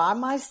airport by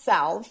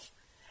myself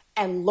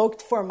and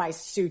looked for my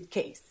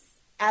suitcase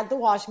at the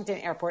Washington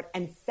airport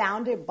and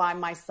found it by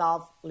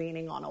myself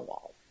leaning on a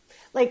wall.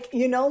 Like,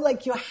 you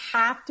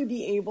have to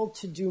be able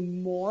to do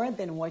more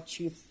than what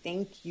you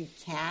think you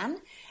can.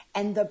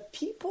 And the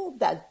people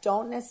that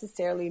don't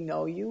necessarily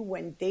know you,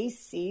 when they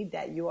see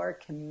that you are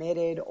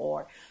committed,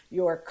 or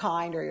you're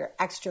kind, or you're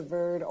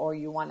extrovert, or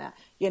you want to,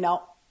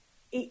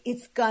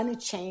 it's going to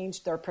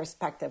change their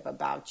perspective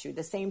about you.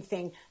 The same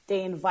thing,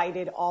 they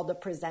invited all the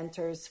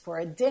presenters for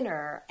a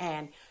dinner,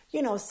 and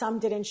some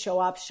didn't show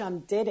up, some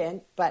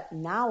didn't, but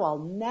now I'll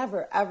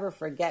never, ever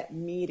forget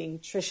meeting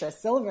Tricia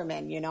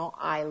Silverman.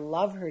 I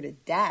love her to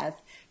death.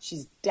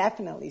 She's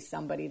definitely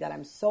somebody that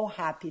I'm so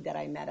happy that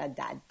I met at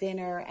that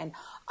dinner, and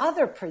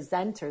other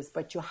presenters,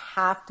 but you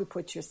have to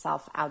put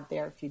yourself out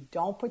there. If you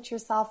don't put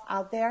yourself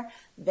out there,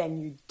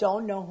 then you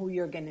don't know who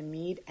you're going to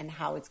meet and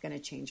how it's going to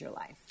change your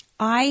life.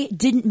 I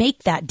didn't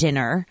make that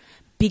dinner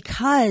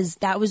because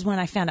that was when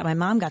I found out my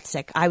mom got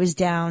sick. I was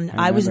down.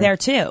 I was there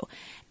too.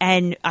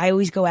 And I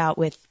always go out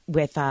with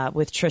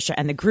Trisha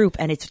and the group,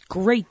 and it's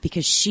great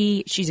because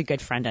she's a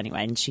good friend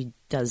anyway, and she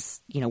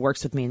does,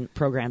 works with me in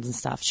programs and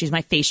stuff. She's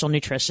my facial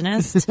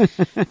nutritionist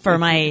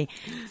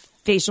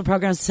facial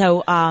programs.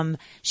 So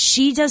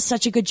she does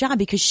such a good job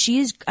because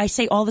I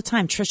say all the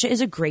time, Trisha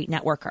is a great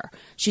networker.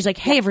 She's like,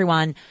 hey,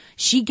 everyone.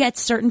 She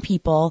gets certain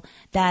people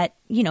that,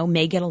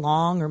 may get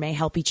along or may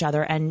help each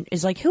other and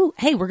is like,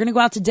 hey, we're going to go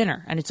out to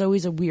dinner. And it's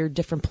always a weird,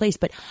 different place.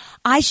 But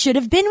I should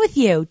have been with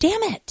you.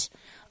 Damn it.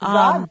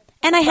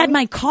 And I had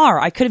my car.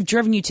 I could have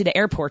driven you to the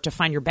airport to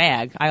find your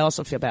bag. I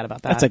also feel bad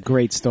about that. That's a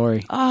great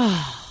story.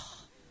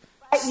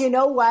 You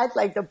know what?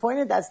 Like the point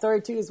of that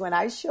story too is when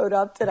I showed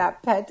up to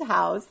that pet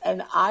house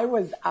and I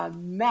was a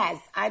mess.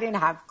 I didn't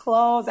have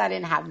clothes. I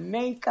didn't have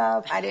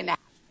makeup. I didn't have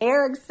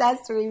hair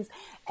accessories.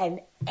 And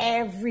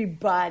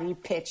everybody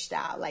pitched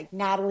out. Like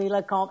Natalie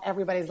Lacombe,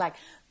 everybody's like,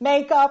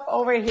 makeup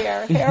over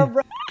here,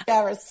 hairbrush,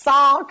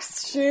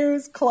 socks,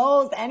 shoes,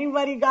 clothes.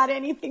 Anybody got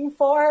anything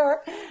for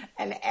her?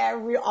 And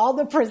all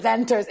the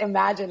presenters,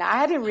 imagine, I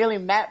hadn't really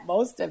met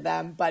most of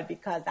them, but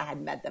because I had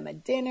met them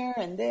at dinner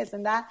and this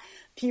and that,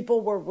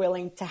 people were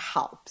willing to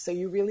help. So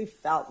you really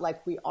felt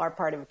like we are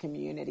part of a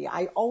community.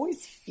 I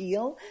always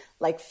feel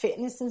like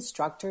fitness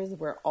instructors,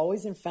 we're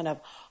always in front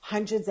of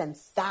hundreds and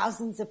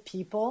thousands of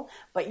people,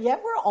 but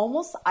yet we're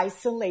almost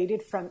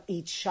isolated from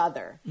each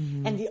other.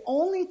 Mm-hmm. And the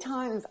only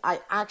times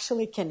I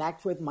actually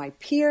connect with my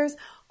peers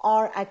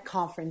are at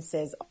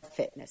conferences or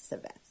fitness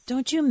events.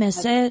 Don't you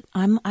miss it?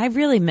 I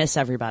really miss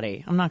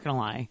everybody. I'm not going to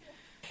lie.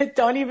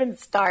 Don't even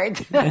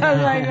start.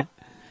 Like,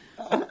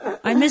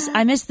 I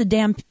miss the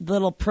damn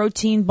little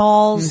protein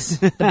balls,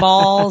 the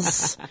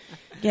balls.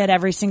 Get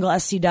every single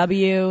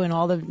SCW and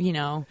all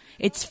the,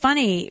 it's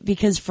funny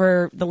because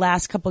for the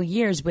last couple of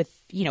years with,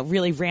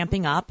 really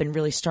ramping up and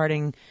really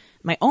starting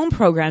my own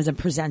programs and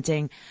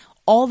presenting,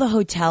 all the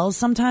hotels,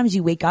 sometimes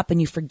you wake up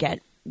and you forget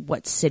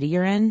what city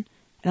you're in.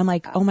 And I'm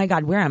like, oh my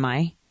God, where am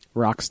I?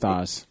 Rock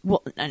stars.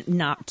 Well,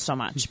 not so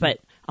much, but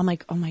I'm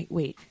like, oh my,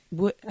 wait,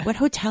 what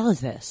hotel is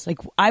this? Like,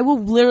 I will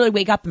literally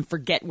wake up and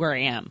forget where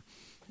I am.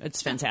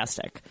 It's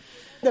fantastic.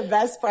 The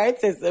best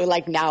parts is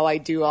like now I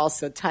do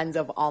also tons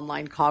of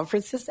online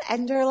conferences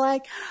and they're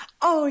like,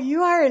 oh,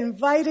 you are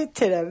invited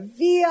to the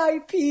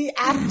VIP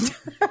after.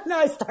 And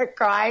I start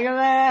crying.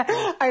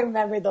 I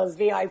remember those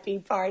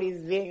VIP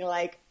parties being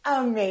like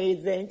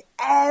amazing.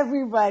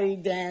 Everybody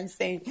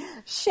dancing,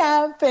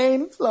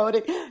 champagne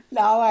floating.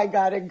 Now I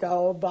got to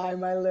go buy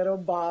my little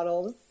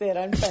bottle, sit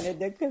in front of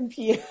the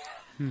computer.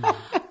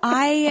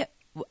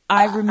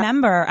 I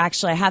remember,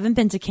 actually, I haven't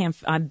been to Camp.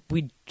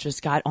 We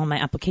just got all my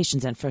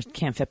applications in for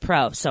Camp Fit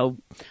Pro, so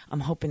I'm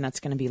hoping that's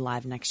going to be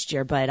live next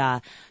year.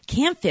 But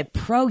Camp Fit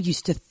Pro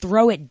used to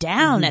throw it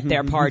down at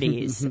their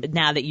parties.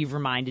 Now that you've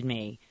reminded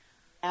me,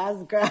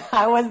 that's good.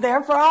 I was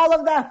there for all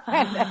of them,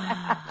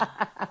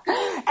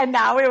 and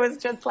now it was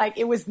just like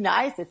it was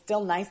nice. It's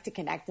still nice to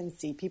connect and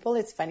see people.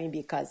 It's funny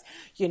because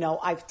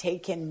I've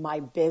taken my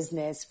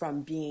business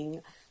from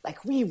being like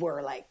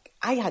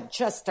I had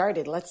just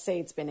started, let's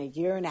say it's been a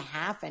year and a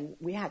half, and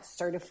we had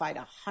certified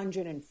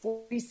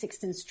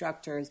 146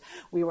 instructors.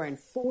 We were in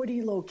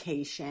 40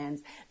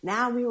 locations.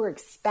 Now we were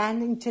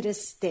expanding to the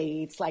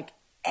States. Like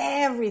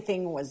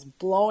everything was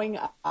blowing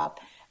up.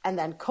 And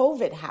then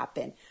COVID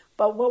happened.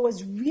 But what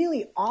was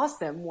really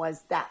awesome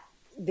was that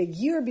the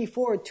year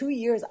before, 2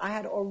 years, I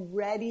had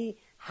already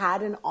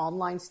had an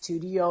online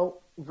studio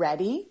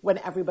ready when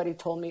everybody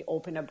told me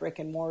open a brick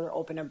and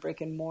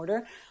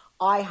mortar.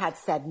 I had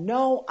said,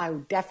 no, I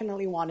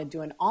definitely want to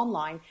do an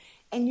online.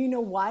 And you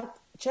know what?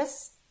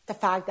 Just the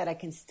fact that I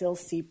can still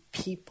see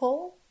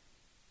people,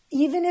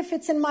 even if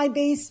it's in my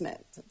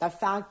basement, the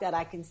fact that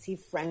I can see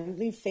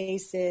friendly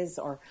faces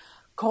or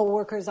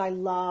coworkers I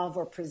love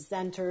or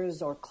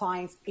presenters or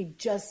clients,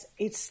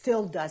 it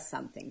still does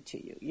something to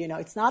you.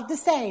 It's not the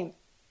same,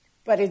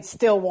 but it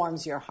still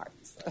warms your heart.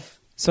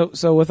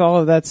 So with all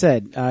of that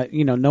said,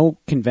 no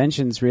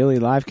conventions really,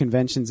 live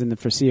conventions in the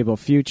foreseeable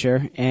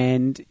future.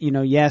 And,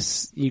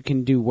 yes, you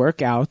can do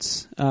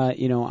workouts,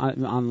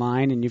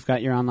 online, and you've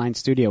got your online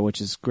studio, which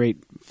is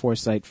great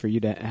foresight for you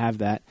to have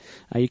that.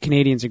 You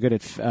Canadians are good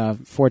at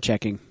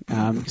forechecking,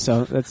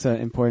 so that's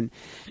important.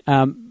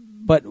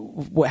 But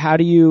how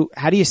do you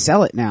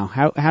sell it now?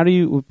 How do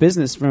you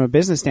from a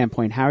business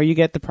standpoint? How do you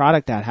get the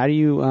product out? How do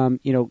you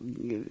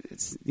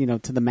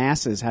to the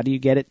masses? How do you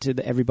get it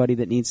to everybody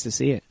that needs to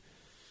see it?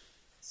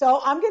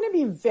 So I'm going to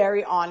be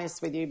very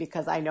honest with you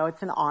because I know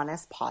it's an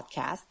honest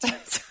podcast.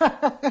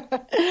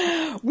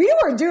 We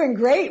were doing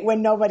great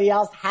when nobody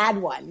else had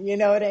one. You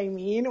know what I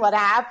mean? What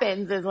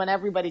happens is when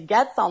everybody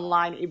gets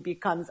online, it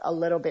becomes a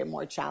little bit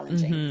more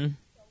challenging. Mm-hmm.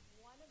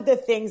 One of the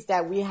things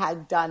that we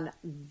had done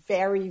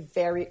very,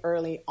 very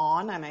early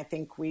on, and I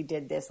think we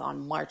did this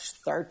on March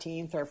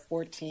 13th or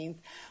 14th,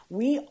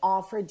 we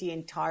offered the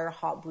entire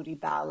Hot Booty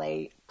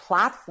Ballet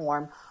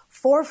platform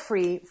for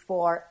free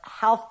for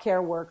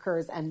healthcare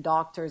workers and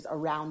doctors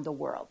around the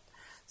world.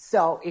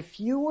 So if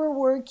you were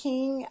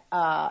working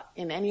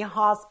in any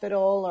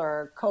hospital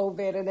or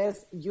COVID or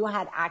this, you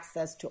had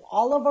access to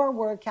all of our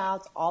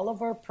workouts, all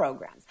of our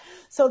programs.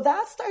 So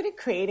that started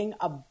creating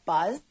a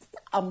buzz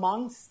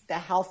amongst the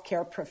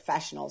healthcare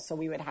professionals. So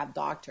we would have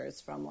doctors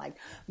from like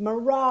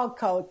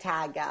Morocco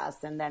tag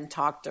us, and then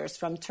doctors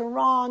from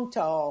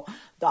Toronto,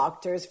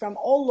 doctors from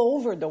all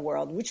over the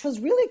world, which was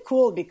really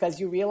cool because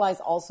you realize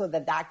also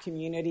that that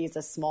community is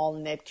a small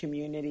knit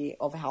community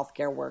of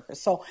healthcare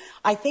workers. So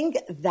I think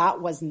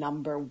that was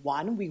number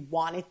one. We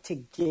wanted to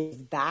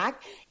give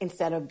back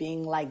instead of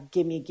being like,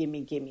 gimme,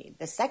 gimme, gimme.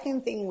 The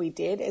second thing we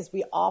did is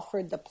we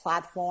offered the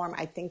platform,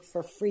 I think,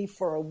 for free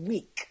for a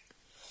week.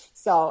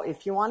 So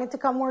if you wanted to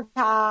come work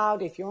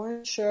out, if you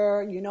weren't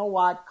sure, you know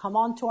what, come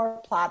onto our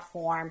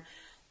platform,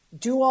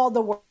 do all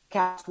the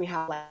workouts. We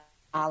have like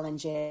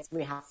challenges,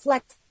 we have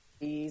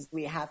flexibilities,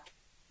 we have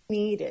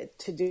needed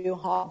to do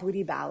Hot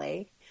Booty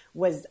Ballet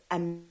was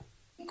an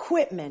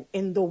equipment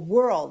in the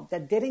world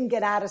that didn't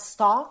get out of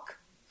stock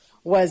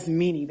was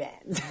mini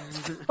bands.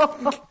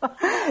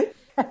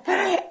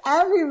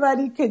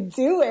 Everybody could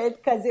do it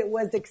because it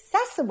was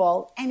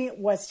accessible and it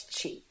was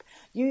cheap.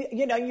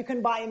 You know, you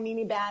can buy a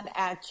mini band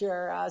at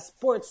your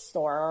sports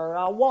store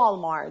or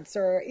Walmart's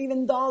or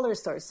even dollar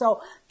stores.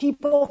 So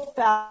people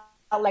felt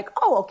like,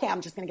 oh, okay, I'm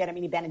just going to get a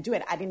mini band and do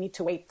it. I didn't need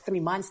to wait 3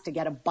 months to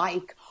get a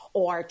bike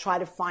or try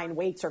to find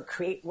weights or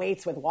create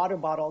weights with water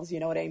bottles. You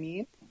know what I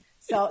mean?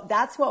 So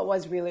that's what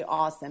was really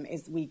awesome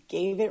is we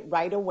gave it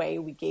right away.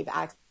 We gave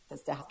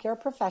access to healthcare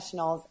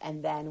professionals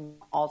and then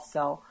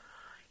also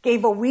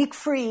gave a week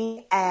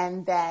free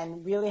and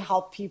then really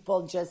helped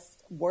people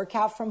just work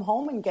out from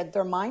home and get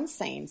their mind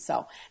sane.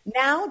 So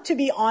now, to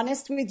be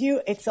honest with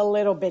you, it's a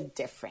little bit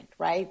different,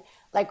 right?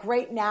 Like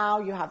right now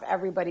you have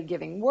everybody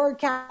giving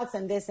workouts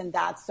and this and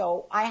that.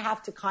 So I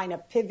have to kind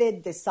of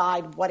pivot,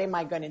 decide what am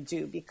I going to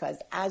do? Because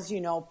as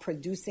you know,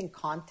 producing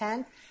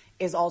content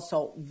is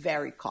also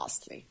very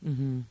costly.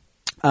 Mm-hmm.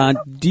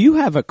 Do you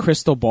have a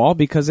crystal ball?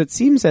 Because it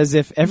seems as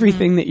if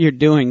everything that you're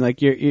doing,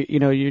 like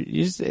you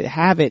just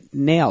have it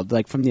nailed,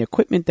 like from the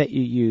equipment that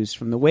you use,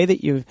 from the way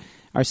that you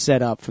are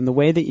set up, from the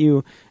way that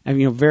you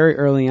very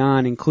early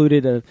on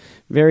included a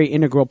very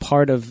integral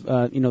part of,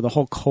 the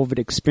whole COVID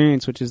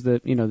experience, which is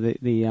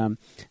the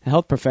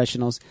health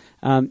professionals.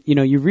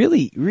 You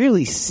really,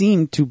 really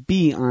seem to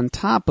be on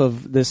top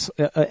of this,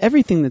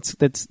 everything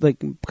that's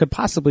like could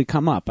possibly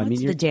come up.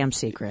 What's the damn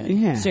secret?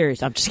 Yeah.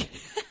 Serious. I'm just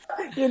kidding.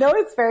 You know,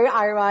 it's very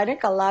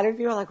ironic. A lot of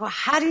people are like, well,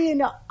 how do you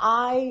know?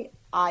 I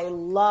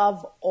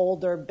love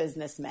older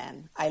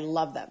businessmen. I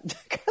love them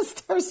because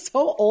they're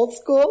so old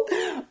school.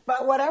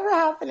 But whatever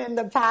happened in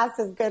the past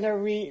is going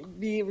to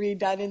be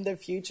redone in the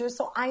future.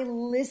 So I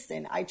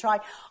listen. I try.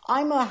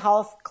 I'm a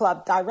health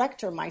club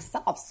director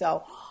myself.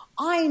 So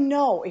I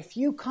know if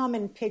you come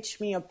and pitch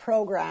me a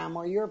program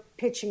or you're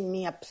pitching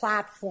me a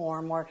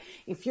platform or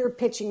if you're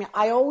pitching me,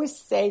 I always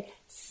say,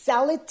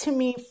 sell it to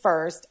me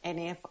first. And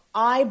if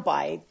I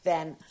buy it,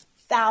 then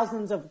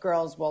thousands of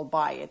girls will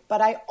buy it.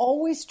 But I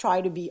always try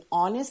to be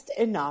honest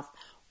enough.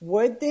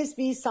 Would this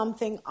be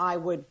something I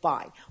would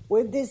buy?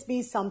 Would this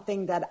be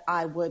something that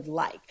I would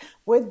like?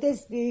 Would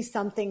this be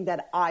something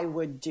that I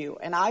would do?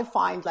 And I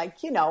find I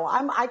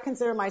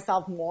consider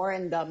myself more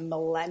in the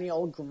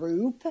millennial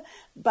group,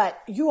 but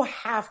you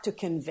have to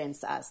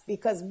convince us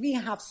because we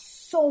have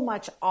so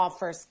much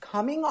offers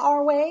coming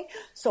our way.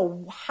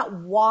 So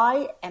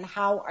why and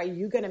how are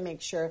you going to make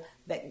sure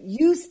that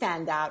you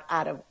stand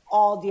out of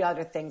all the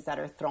other things that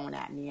are thrown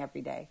at me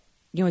every day?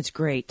 You know, what's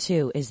great,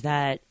 too, is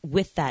that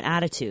with that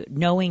attitude,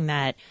 knowing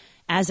that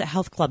as a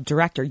health club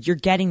director, you're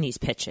getting these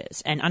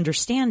pitches and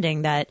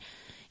understanding that,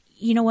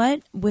 you know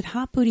what, with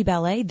Hot Booty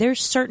Ballet,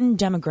 there's certain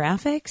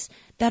demographics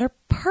that are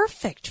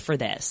perfect for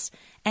this.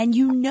 And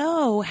you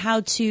know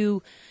how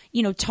to,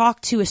 talk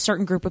to a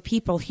certain group of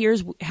people.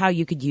 Here's how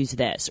you could use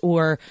this.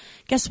 Or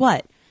guess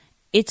what?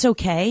 It's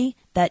okay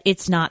that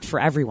it's not for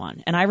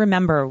everyone. And I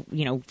remember,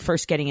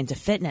 first getting into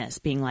fitness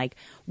being like,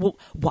 well,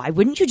 why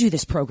wouldn't you do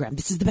this program?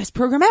 This is the best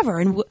program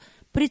ever.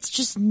 But it's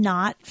just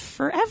not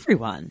for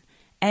everyone.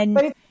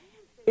 But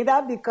it's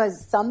that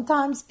because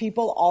sometimes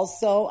people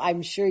also,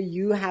 I'm sure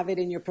you have it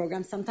in your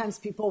program, sometimes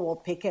people will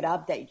pick it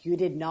up that you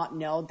did not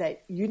know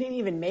that you didn't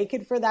even make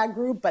it for that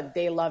group, but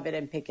they love it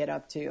and pick it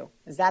up too.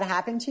 Has that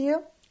happened to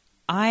you?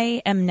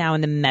 I am now in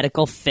the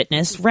medical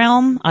fitness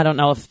realm. I don't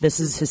know if this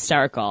is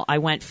hysterical. I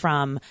went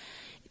from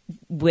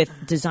with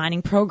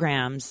designing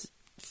programs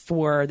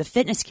for the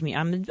fitness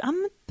community.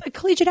 I'm a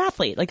collegiate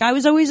athlete. Like I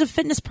was always a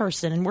fitness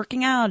person and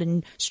working out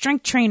and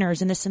strength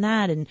trainers and this and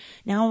that. And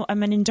now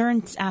I'm an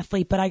endurance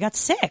athlete, but I got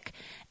sick.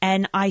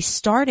 And I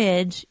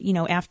started,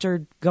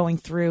 after going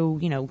through,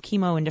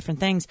 chemo and different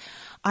things,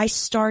 I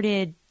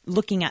started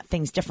looking at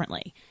things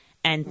differently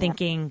and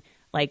thinking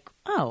like,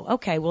 oh,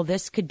 okay, well,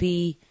 this could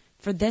be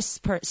for this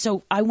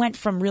so I went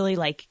from really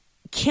like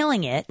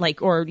killing it,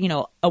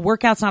 a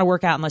workout's not a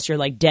workout unless you're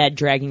like dead,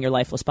 dragging your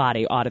lifeless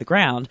body out of the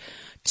ground,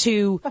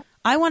 to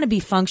I want to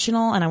be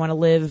functional and I want to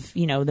live,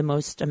 the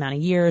most amount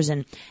of years.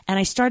 And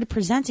I started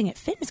presenting at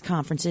fitness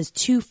conferences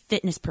to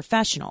fitness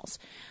professionals,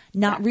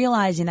 not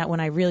realizing that when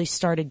I really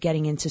started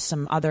getting into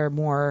some other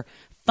more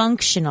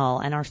functional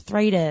and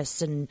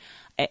arthritis and,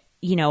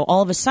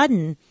 all of a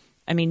sudden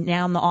I mean,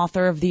 now I'm the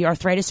author of the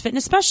Arthritis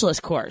Fitness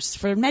Specialist course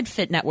for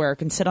MedFit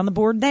Network and sit on the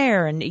board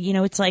there. And,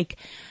 it's like,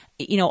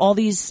 all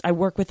these, I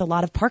work with a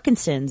lot of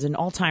Parkinson's and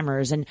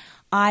Alzheimer's, and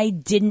I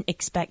didn't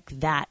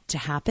expect that to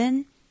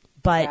happen.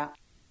 But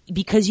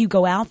because you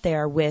go out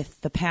there with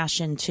the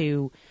passion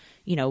to,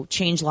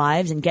 change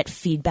lives and get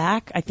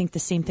feedback, I think the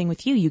same thing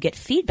with you. You get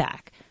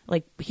feedback.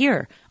 Like,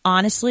 here,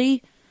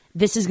 honestly,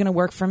 this is going to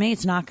work for me.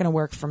 It's not going to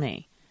work for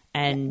me.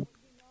 And you know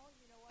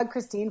what,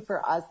 Christine,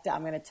 for us,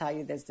 I'm going to tell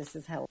you this. This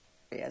is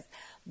hilarious.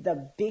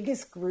 The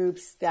biggest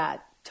groups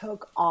that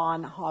took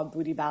on Hot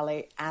Booty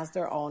Ballet as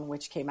their own,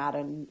 which came out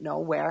of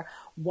nowhere,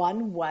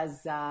 one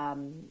was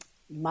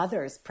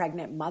mothers,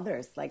 pregnant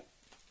mothers. Like,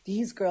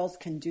 these girls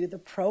can do the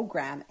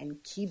program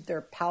and keep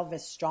their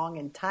pelvis strong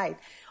and tight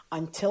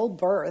until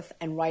birth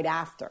and right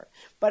after.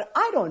 But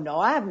I don't know.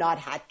 I have not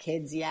had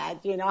kids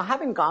yet. I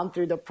haven't gone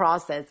through the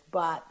process,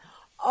 but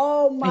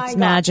oh my God. It's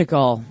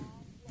magical.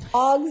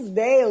 Dogs,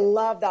 they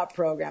love that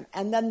program.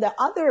 And then the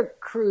other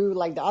crew,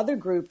 like the other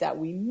group that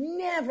we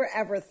never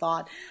ever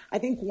thought, I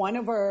think one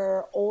of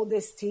our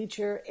oldest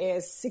teacher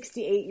is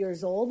 68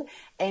 years old,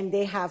 and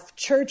they have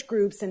church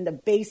groups in the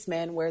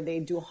basement where they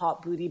do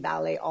Hot Booty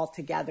Ballet all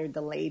together,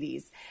 the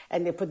ladies.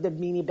 And they put the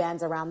mini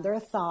bands around their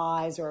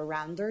thighs or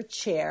around their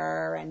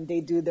chair, and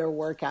they do their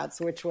workouts,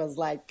 which was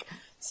like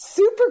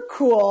super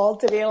cool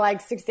to be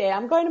like 68.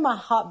 I'm going to my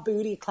hot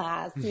booty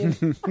class.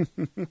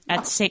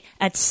 At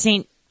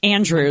St.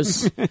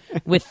 Andrews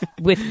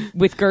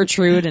with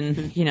Gertrude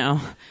and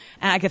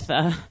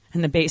Agatha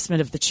in the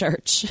basement of the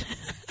church.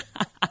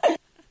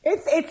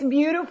 It's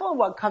beautiful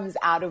what comes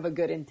out of a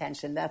good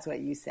intention. That's what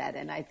you said,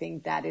 and I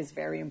think that is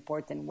very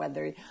important.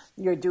 Whether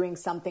you're doing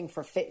something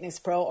for Fitness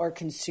Pro or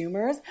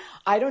consumers,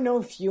 I don't know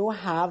if you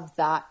have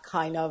that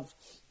kind of.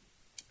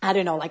 I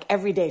don't know, like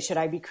every day, should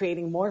I be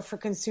creating more for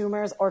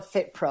consumers or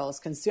Fit Pros?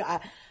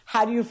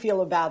 How do you feel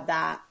about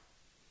that?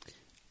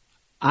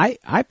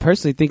 I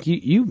personally think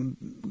you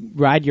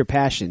ride your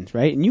passions,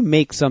 right? And you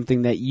make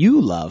something that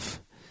you love.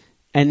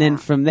 And then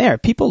from there,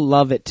 people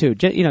love it too.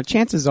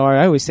 Chances are,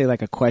 I always say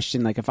like a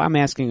question, like if I'm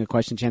asking a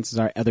question, chances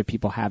are other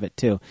people have it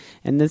too.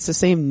 And it's the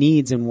same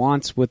needs and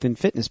wants within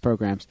fitness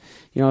programs.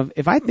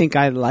 If I think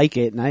I like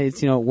it and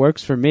it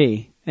works for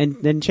me,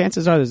 and then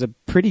chances are there's a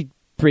pretty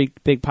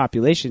big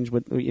population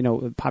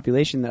with,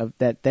 population of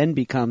that then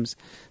becomes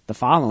the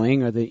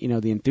following or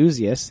the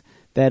enthusiasts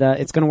that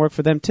it's going to work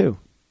for them too.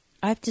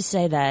 I have to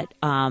say that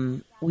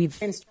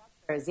we've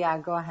instructors. Yeah,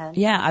 go ahead.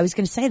 Yeah, I was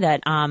going to say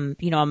that. I'm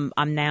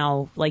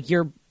now like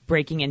you're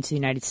breaking into the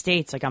United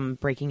States, like I'm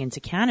breaking into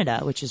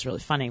Canada, which is really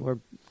funny. We're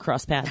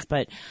cross paths,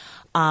 but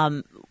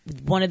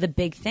one of the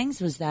big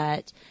things was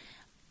that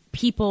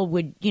people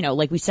would,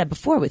 like we said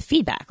before, with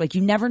feedback, like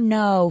you never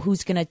know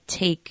who's going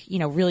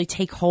to really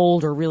take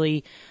hold or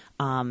really,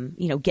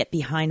 get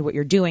behind what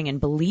you're doing and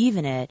believe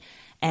in it.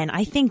 And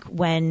I think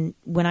when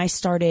I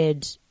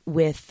started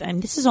with,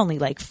 and this is only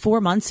like 4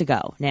 months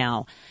ago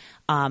now,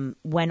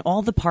 when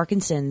all the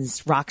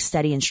Parkinson's Rock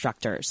Steady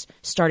instructors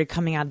started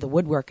coming out of the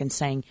woodwork and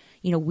saying,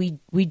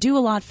 we do a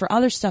lot for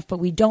other stuff, but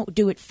we don't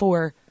do it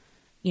for,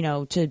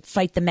 to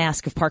fight the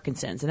mask of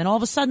Parkinson's. And then all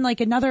of a sudden,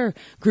 like another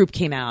group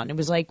came out and it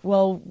was like,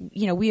 well,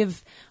 we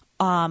have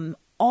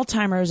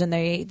Alzheimer's and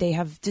they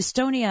have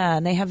dystonia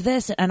and they have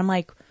this. And I'm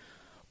like,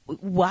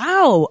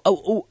 wow,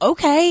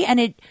 okay. And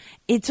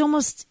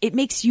it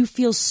makes you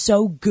feel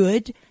so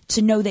good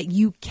to know that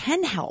you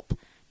can help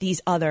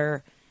these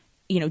other,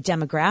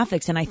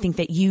 demographics. And I think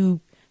that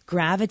you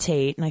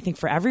gravitate, and I think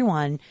for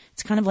everyone,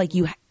 it's kind of like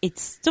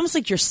it's almost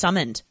like you're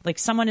summoned, like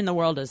someone in the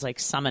world is like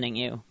summoning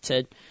you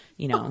to,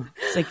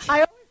 it's like. I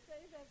always say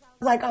this, I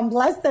was like, I'm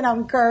blessed and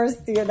I'm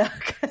cursed,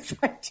 because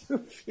I do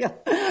feel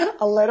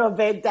a little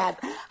bit that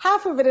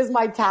half of it is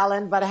my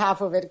talent, but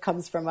half of it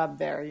comes from up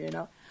there,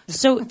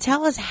 So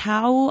tell us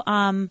how,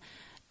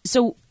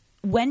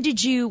 when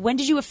did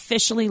you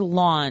officially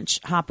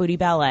launch Hot Booty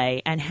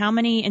Ballet, and how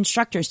many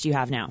instructors do you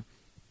have now?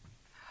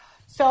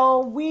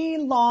 So we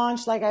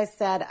launched, like I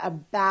said,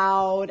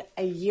 about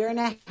a year and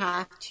a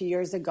half, 2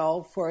 years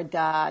ago for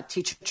the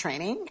teacher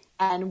training,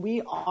 and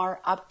we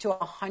are up to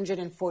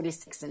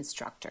 146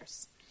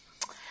 instructors,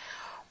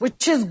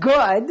 which is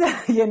good,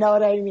 you know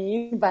what I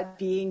mean? But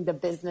being the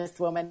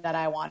businesswoman that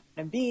I want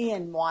to be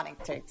and wanting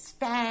to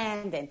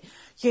expand and,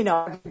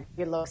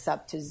 it looks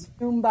up to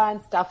Zumba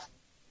and stuff.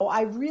 So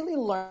I really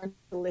learned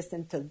to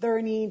listen to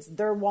their needs,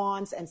 their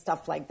wants, and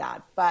stuff like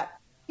that. But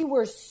we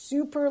were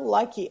super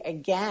lucky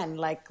again,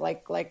 like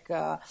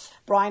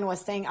Brian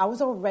was saying, I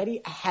was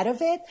already ahead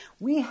of it.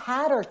 We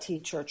had our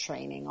teacher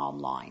training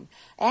online.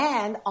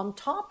 And on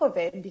top of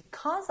it,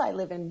 because I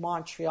live in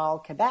Montreal,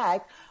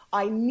 Quebec,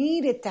 I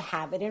needed to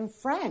have it in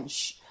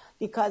French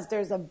because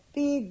there's a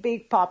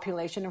big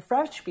population of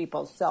French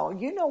people. So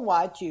you know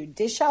what? You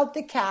dish out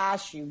the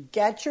cash, you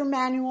get your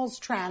manuals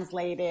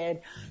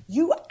translated,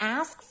 you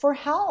ask for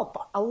help.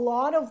 A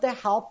lot of the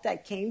help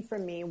that came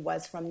from me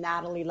was from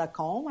Natalie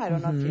Lacombe. I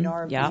don't know if you know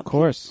her. Yeah, of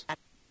course.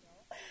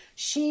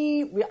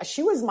 she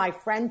was my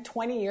friend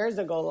 20 years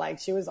ago. Like,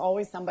 she was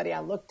always somebody I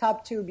looked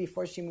up to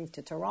before she moved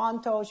to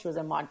Toronto. She was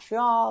in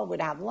Montreal,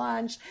 would have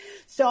lunch.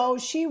 So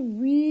she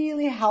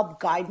really helped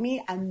guide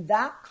me. And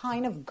that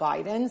kind of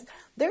guidance,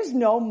 there's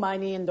no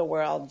money in the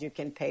world you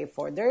can pay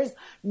for. There's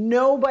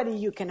nobody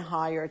you can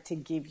hire to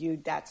give you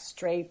that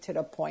straight to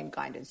the point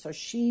guidance. So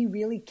she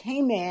really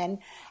came in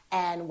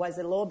and was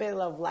a little bit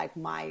of like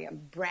my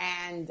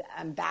brand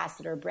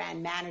ambassador,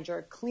 brand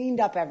manager,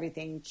 cleaned up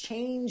everything,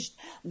 changed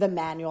the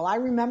manual. I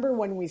remember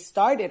when we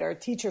started, our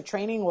teacher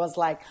training was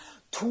like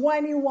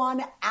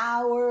 21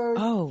 hours.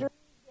 Oh.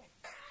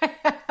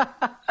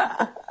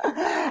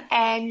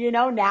 And, you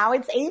know, now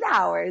it's 8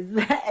 hours.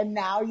 And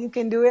now you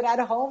can do it at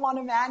home on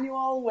a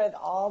manual with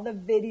all the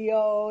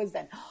videos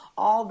and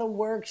all the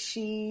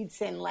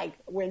worksheets. And like,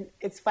 when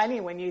it's funny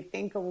when you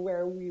think of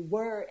where we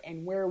were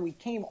and where we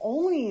came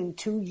only in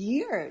 2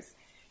 years,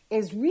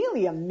 is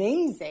really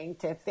amazing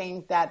to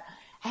think that,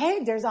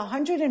 hey, there's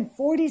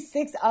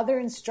 146 other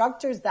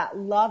instructors that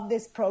love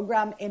this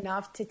program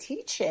enough to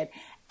teach it.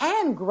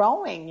 And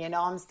growing, you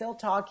know, I'm still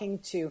talking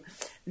to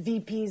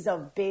VPs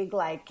of big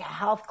like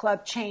health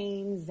club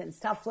chains and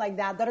stuff like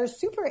that are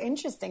super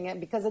interesting. And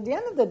because at the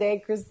end of the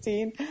day,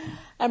 Christine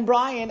and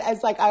Brian,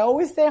 as like I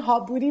always say,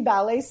 Hot Booty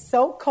Ballet is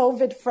so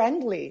COVID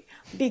friendly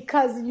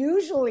because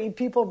usually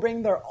people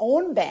bring their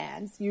own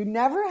bands. You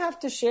never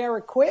have to share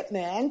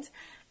equipment.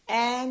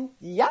 And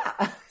yeah,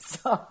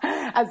 so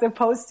as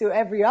opposed to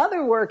every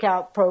other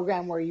workout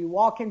program where you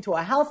walk into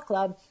a health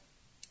club,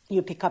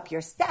 you pick up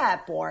your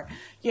step, or,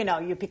 you know,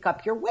 you pick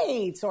up your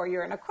weights, or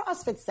you're in a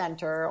CrossFit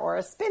center or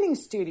a spinning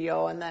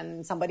studio, and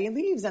then somebody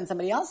leaves and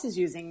somebody else is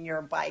using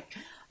your bike.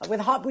 With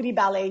Hot Booty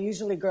Ballet,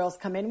 usually girls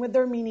come in with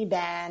their mini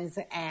bands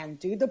and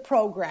do the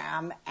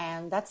program,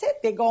 and that's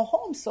it. They go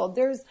home. So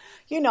there's,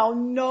 you know,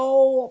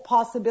 no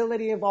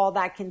possibility of all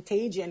that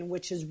contagion,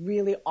 which is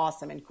really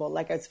awesome and cool.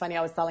 Like, it's funny,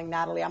 I was telling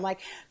Natalie, I'm like,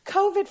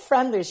 COVID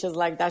friendly. She's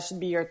like, that should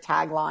be your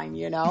tagline,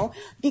 you know,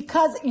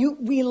 because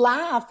we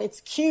laugh,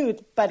 it's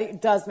cute, but it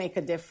does make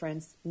a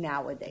difference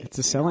nowadays. It's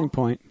a selling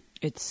point.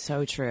 It's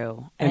so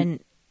true.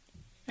 And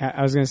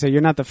I was going to say,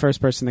 you're not the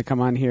first person to come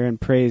on here and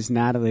praise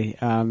Natalie.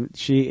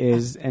 She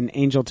is an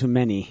angel to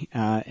many,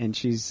 and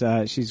she's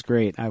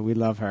great. We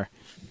love her.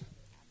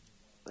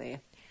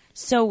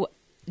 So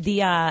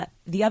the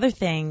other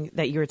thing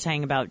that you were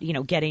saying about, you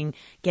know, getting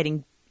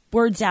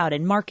words out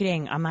and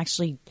marketing, I'm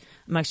actually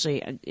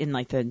in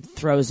like the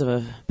throes of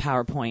a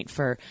PowerPoint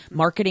for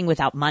marketing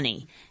without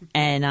money.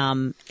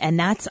 And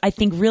that's, I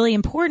think, really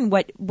important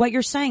what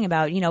you're saying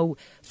about, you know,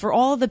 for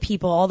all the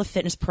people, all the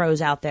fitness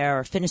pros out there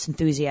or fitness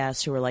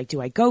enthusiasts who are like,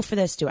 do I go for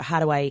this? How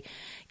do I,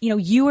 you know,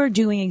 you are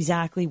doing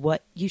exactly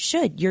what you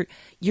should.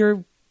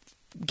 You're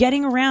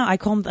getting around. I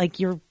call them like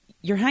you're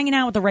hanging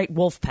out with the right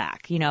wolf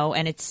pack, you know,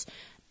 and it's,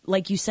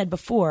 like you said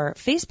before,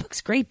 Facebook's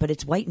great, but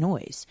it's white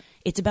noise.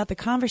 It's about the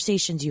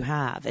conversations you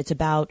have. It's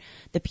about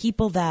the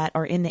people that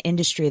are in the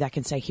industry that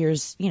can say,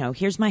 here's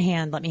my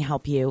hand, let me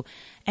help you.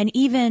 And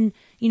even,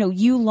 you know,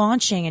 you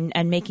launching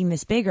and making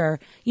this bigger,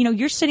 you know,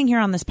 you're sitting here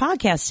on this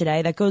podcast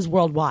today that goes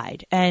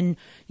worldwide. And,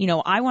 you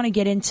know, I want to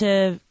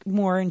get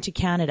more into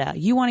Canada.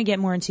 You want to get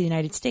more into the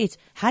United States.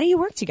 How do you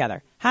work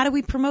together? How do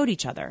we promote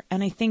each other?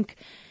 And I think,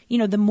 you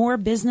know, the more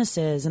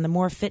businesses and the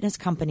more fitness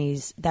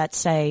companies that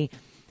say,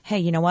 hey,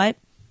 you know what?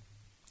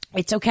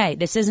 It's okay.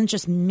 This isn't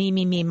just me,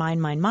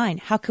 mine.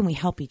 How can we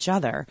help each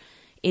other?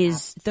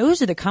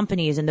 Those are the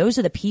companies and those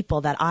are the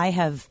people that I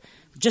have,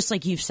 just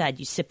like you've said,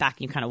 you sit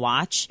back and you kind of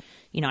watch.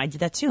 You know, I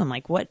did that too. I'm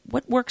like, what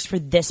works for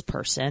this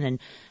person? And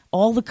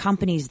all the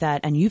companies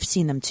and you've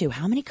seen them too.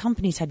 How many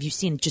companies have you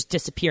seen just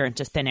disappear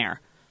into thin air?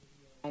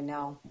 I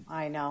know.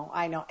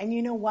 And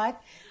you know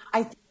what?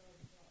 I think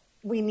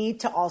we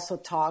need to also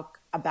talk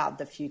about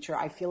the future.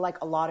 I feel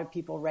like a lot of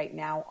people right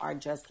now are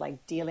just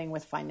like dealing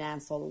with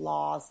financial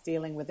loss,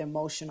 dealing with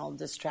emotional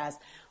distress.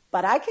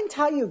 But I can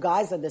tell you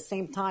guys at the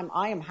same time,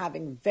 I am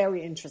having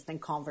very interesting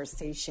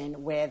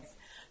conversation with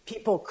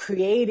people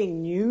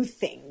creating new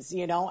things,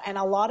 you know, and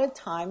a lot of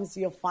times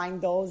you'll find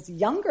those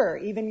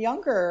even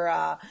younger,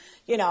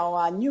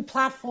 a new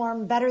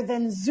platform better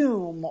than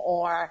Zoom,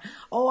 or,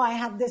 oh, I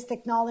have this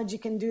technology,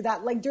 can do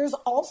that. Like, there's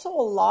also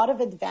a lot of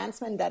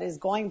advancement that is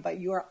going, but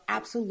you're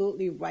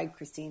absolutely right,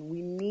 Christine.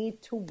 We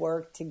need to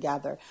work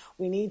together.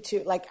 We need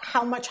to, like,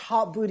 how much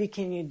hot booty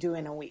can you do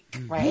in a week,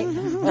 right?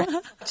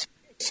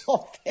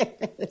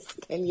 Fitness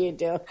can you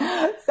do?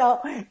 So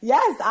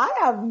yes, I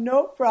have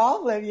no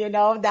problem, you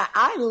know, that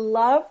I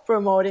love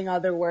promoting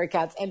other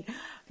workouts. And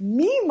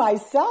me,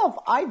 myself,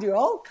 I do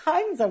all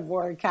kinds of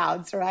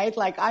workouts, right?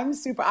 Like I'm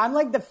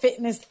like the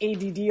fitness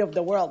ADD of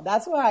the world.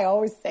 That's why I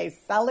always say,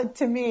 sell it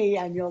to me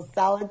and you'll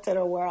sell it to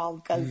the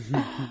world, because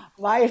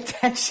my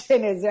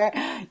attention is there.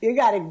 You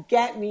got to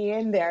get me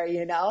in there,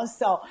 you know?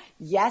 So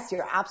yes,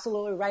 you're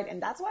absolutely right.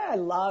 And that's why I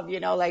love, you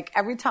know, like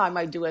every time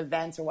I do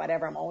events or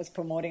whatever, I'm always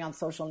promoting on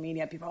social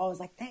media. People are always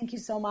like, thank you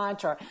so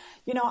much. Or,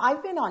 you know,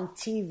 I've been on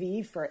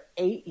TV for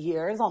 8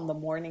 years on the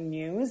morning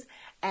news.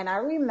 And I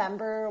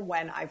remember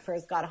when I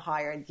first got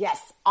hired,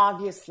 yes,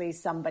 obviously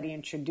somebody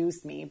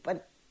introduced me,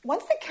 but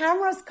once the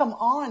cameras come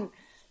on,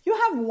 you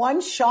have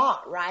one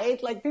shot,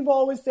 right? Like people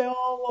always say,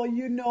 oh, well,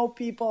 you know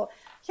people.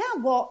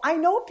 Yeah, well, I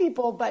know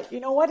people, but you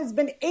know what? It's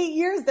been 8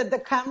 years that the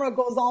camera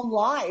goes on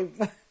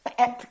live.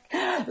 And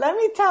let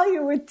me tell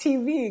you with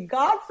TV,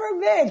 God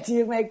forbid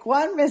you make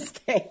one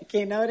mistake.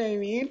 You know what I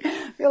mean?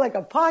 I feel like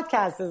a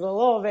podcast is a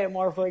little bit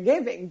more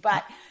forgiving,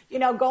 but you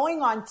know,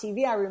 going on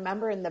TV, I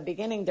remember in the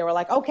beginning, they were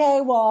like,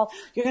 okay, well,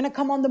 you're going to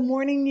come on the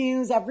morning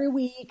news every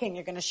week and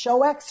you're going to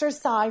show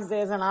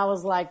exercises. And I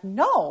was like,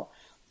 no.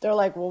 They're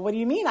like, well, what do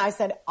you mean? I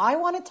said, I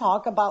want to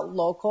talk about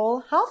local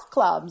health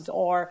clubs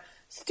or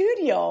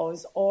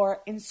studios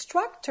or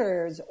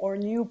instructors or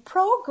new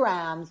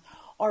programs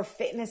or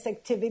fitness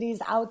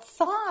activities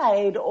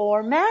outside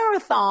or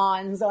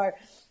marathons or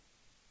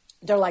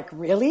they're like,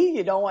 really?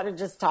 You don't want to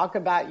just talk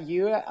about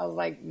you? I was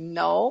like,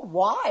 no,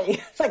 why?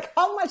 It's like,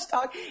 how much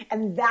talk?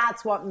 And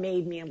that's what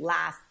made me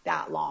last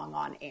that long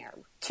on air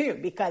too,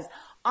 because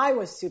I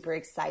was super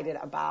excited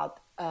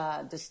about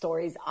the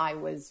stories I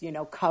was, you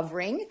know,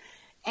 covering.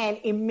 And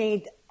it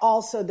made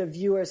also the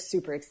viewers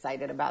super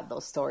excited about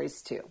those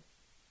stories too.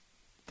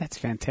 That's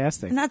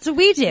fantastic. And that's what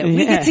we do.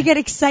 We get to get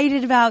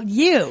excited about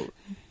you.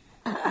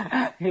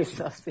 You're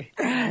so sweet.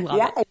 Love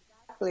Yeah, it.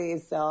 exactly.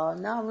 So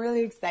no, I'm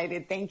really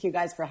excited. Thank you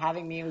guys for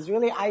having me. It was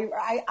really,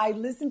 I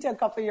listened to a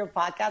couple of your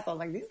podcasts. I was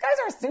like, these guys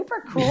are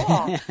super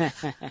cool.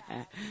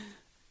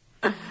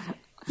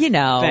 You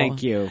know.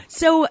 Thank you.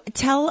 So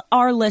tell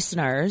our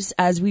listeners,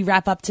 as we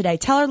wrap up today,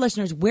 tell our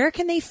listeners, where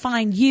can they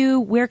find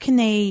you? Where can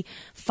they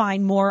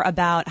find more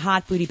about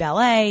Hot Booty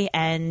Ballet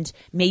and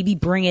maybe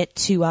bring it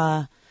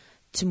to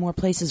more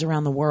places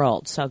around the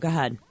world? So go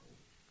ahead.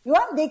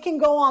 Well, they can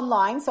go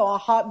online, so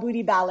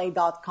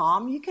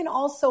hotbootyballet.com. You can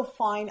also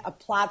find a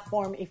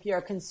platform if you're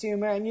a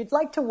consumer and you'd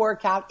like to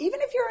work out, even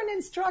if you're an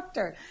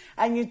instructor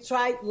and you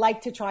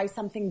like to try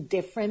something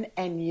different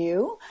and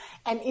new.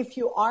 And if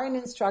you are an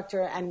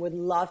instructor and would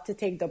love to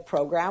take the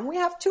program, we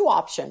have two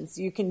options.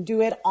 You can do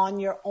it on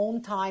your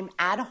own time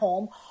at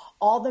home.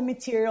 All the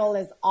material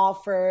is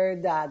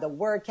offered, the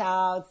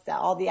workouts,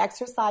 all the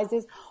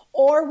exercises.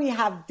 Or we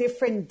have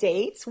different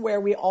dates where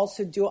we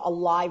also do a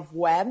live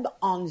web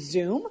on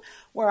Zoom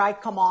where I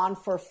come on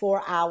for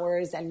 4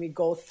 hours and we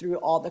go through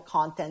all the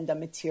content, the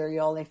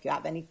material, if you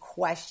have any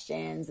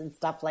questions and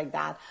stuff like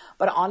that.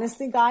 But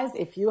honestly, guys,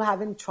 if you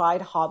haven't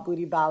tried Hot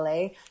Booty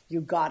Ballet, you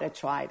gotta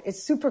try it.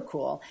 It's super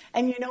cool.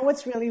 And you know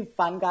what's really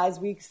fun, guys?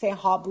 We say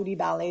Hot Booty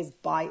Ballet is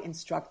by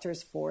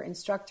instructors for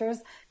instructors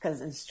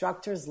because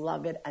instructors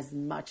love it as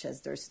much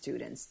as their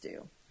students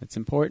do. That's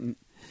important.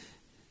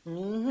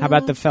 Mm-hmm. How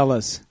about the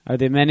fellas? Are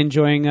the men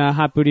enjoying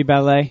Hot Booty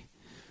Ballet?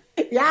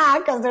 Yeah,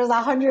 because there's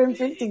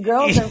 150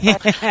 girls in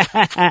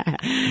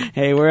front.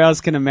 Hey, where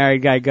else can a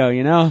married guy go,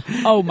 you know?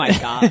 Oh, my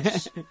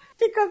gosh.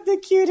 Pick up the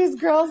cutest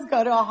girls,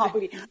 go to a Hot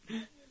Booty. You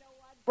know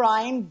what,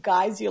 Brian,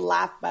 guys, you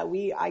laugh, but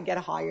I get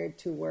hired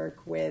to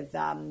work with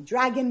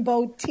dragon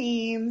boat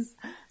teams,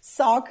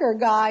 soccer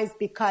guys,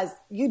 because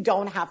you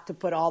don't have to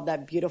put all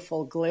that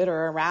beautiful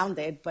glitter around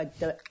it, but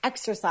the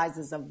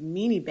exercises of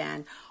mini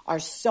band are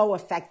so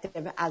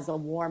effective as a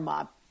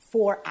warm-up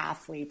for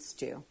athletes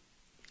too.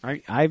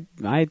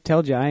 I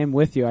told you I am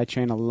with you. I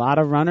train a lot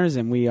of runners,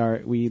 and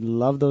we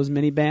love those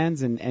mini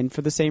bands, and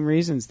for the same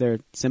reasons. They're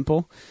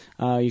simple.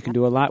 You can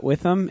do a lot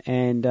with them,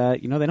 and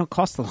they don't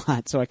cost a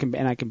lot. So I can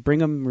bring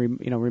them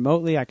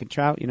remotely. I can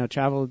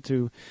travel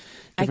to.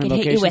 I can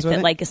hit you with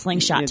it like a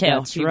slingshot too.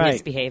 That's if you right.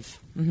 misbehave.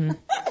 Mm-hmm.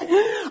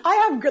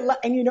 I have good luck.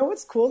 And you know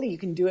what's cool? You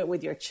can do it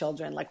with your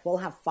children. Like we'll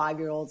have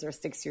 5-year-olds or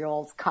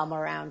 6-year-olds come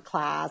around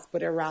class,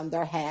 put it around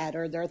their head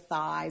or their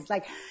thighs.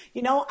 Like,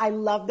 I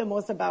love the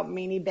most about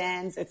mini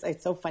bands.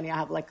 It's so funny. I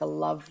have like a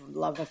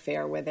love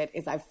affair with it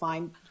is I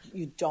find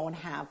you don't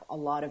have a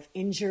lot of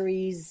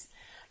injuries.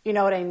 You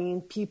know what I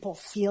mean? People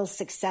feel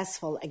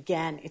successful.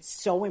 Again,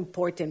 it's so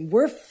important.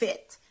 We're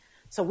fit.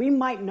 So we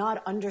might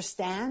not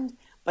understand,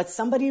 but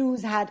somebody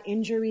who's had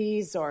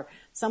injuries or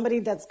somebody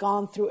that's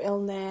gone through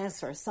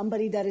illness or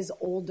somebody that is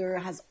older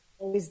has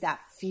always that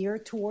fear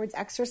towards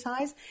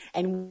exercise.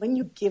 And when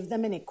you give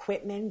them an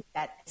equipment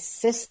that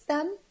assists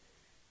them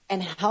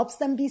and helps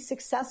them be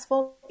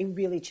successful, it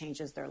really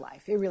changes their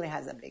life. It really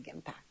has a big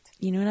impact.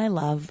 You know what I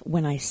love?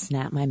 When I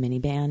snap my mini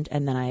band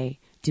and then I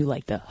do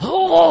like the,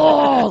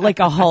 like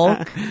a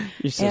Hulk.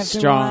 You're so After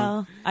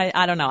strong.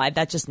 I don't know.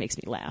 That just makes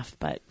me laugh,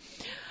 but.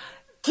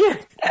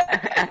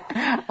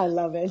 I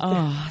love it.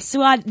 Oh,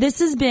 Suad, this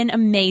has been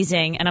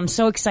amazing, and I'm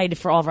so excited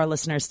for all of our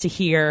listeners to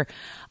hear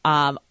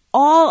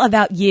all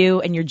about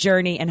you and your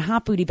journey and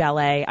Hot Booty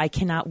Ballet. I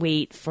cannot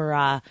wait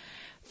for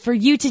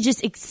you to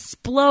just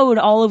explode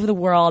all over the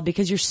world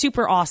because you're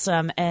super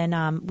awesome,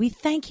 and we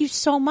thank you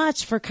so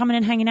much for coming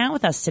and hanging out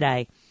with us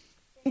today.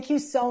 Thank you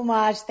so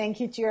much. Thank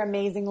you to your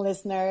amazing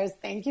listeners.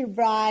 Thank you,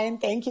 Brian.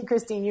 Thank you,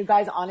 Christine. You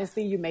guys,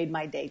 honestly, you made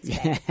my day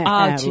today.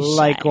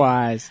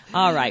 Likewise.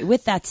 All right.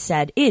 With that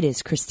said, it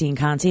is Christine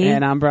Conti.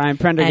 And I'm Brian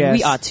Prendergast. And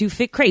we are Two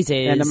Fit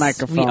Crazies. And the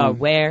microphone. We are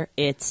where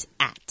it's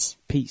at.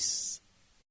 Peace.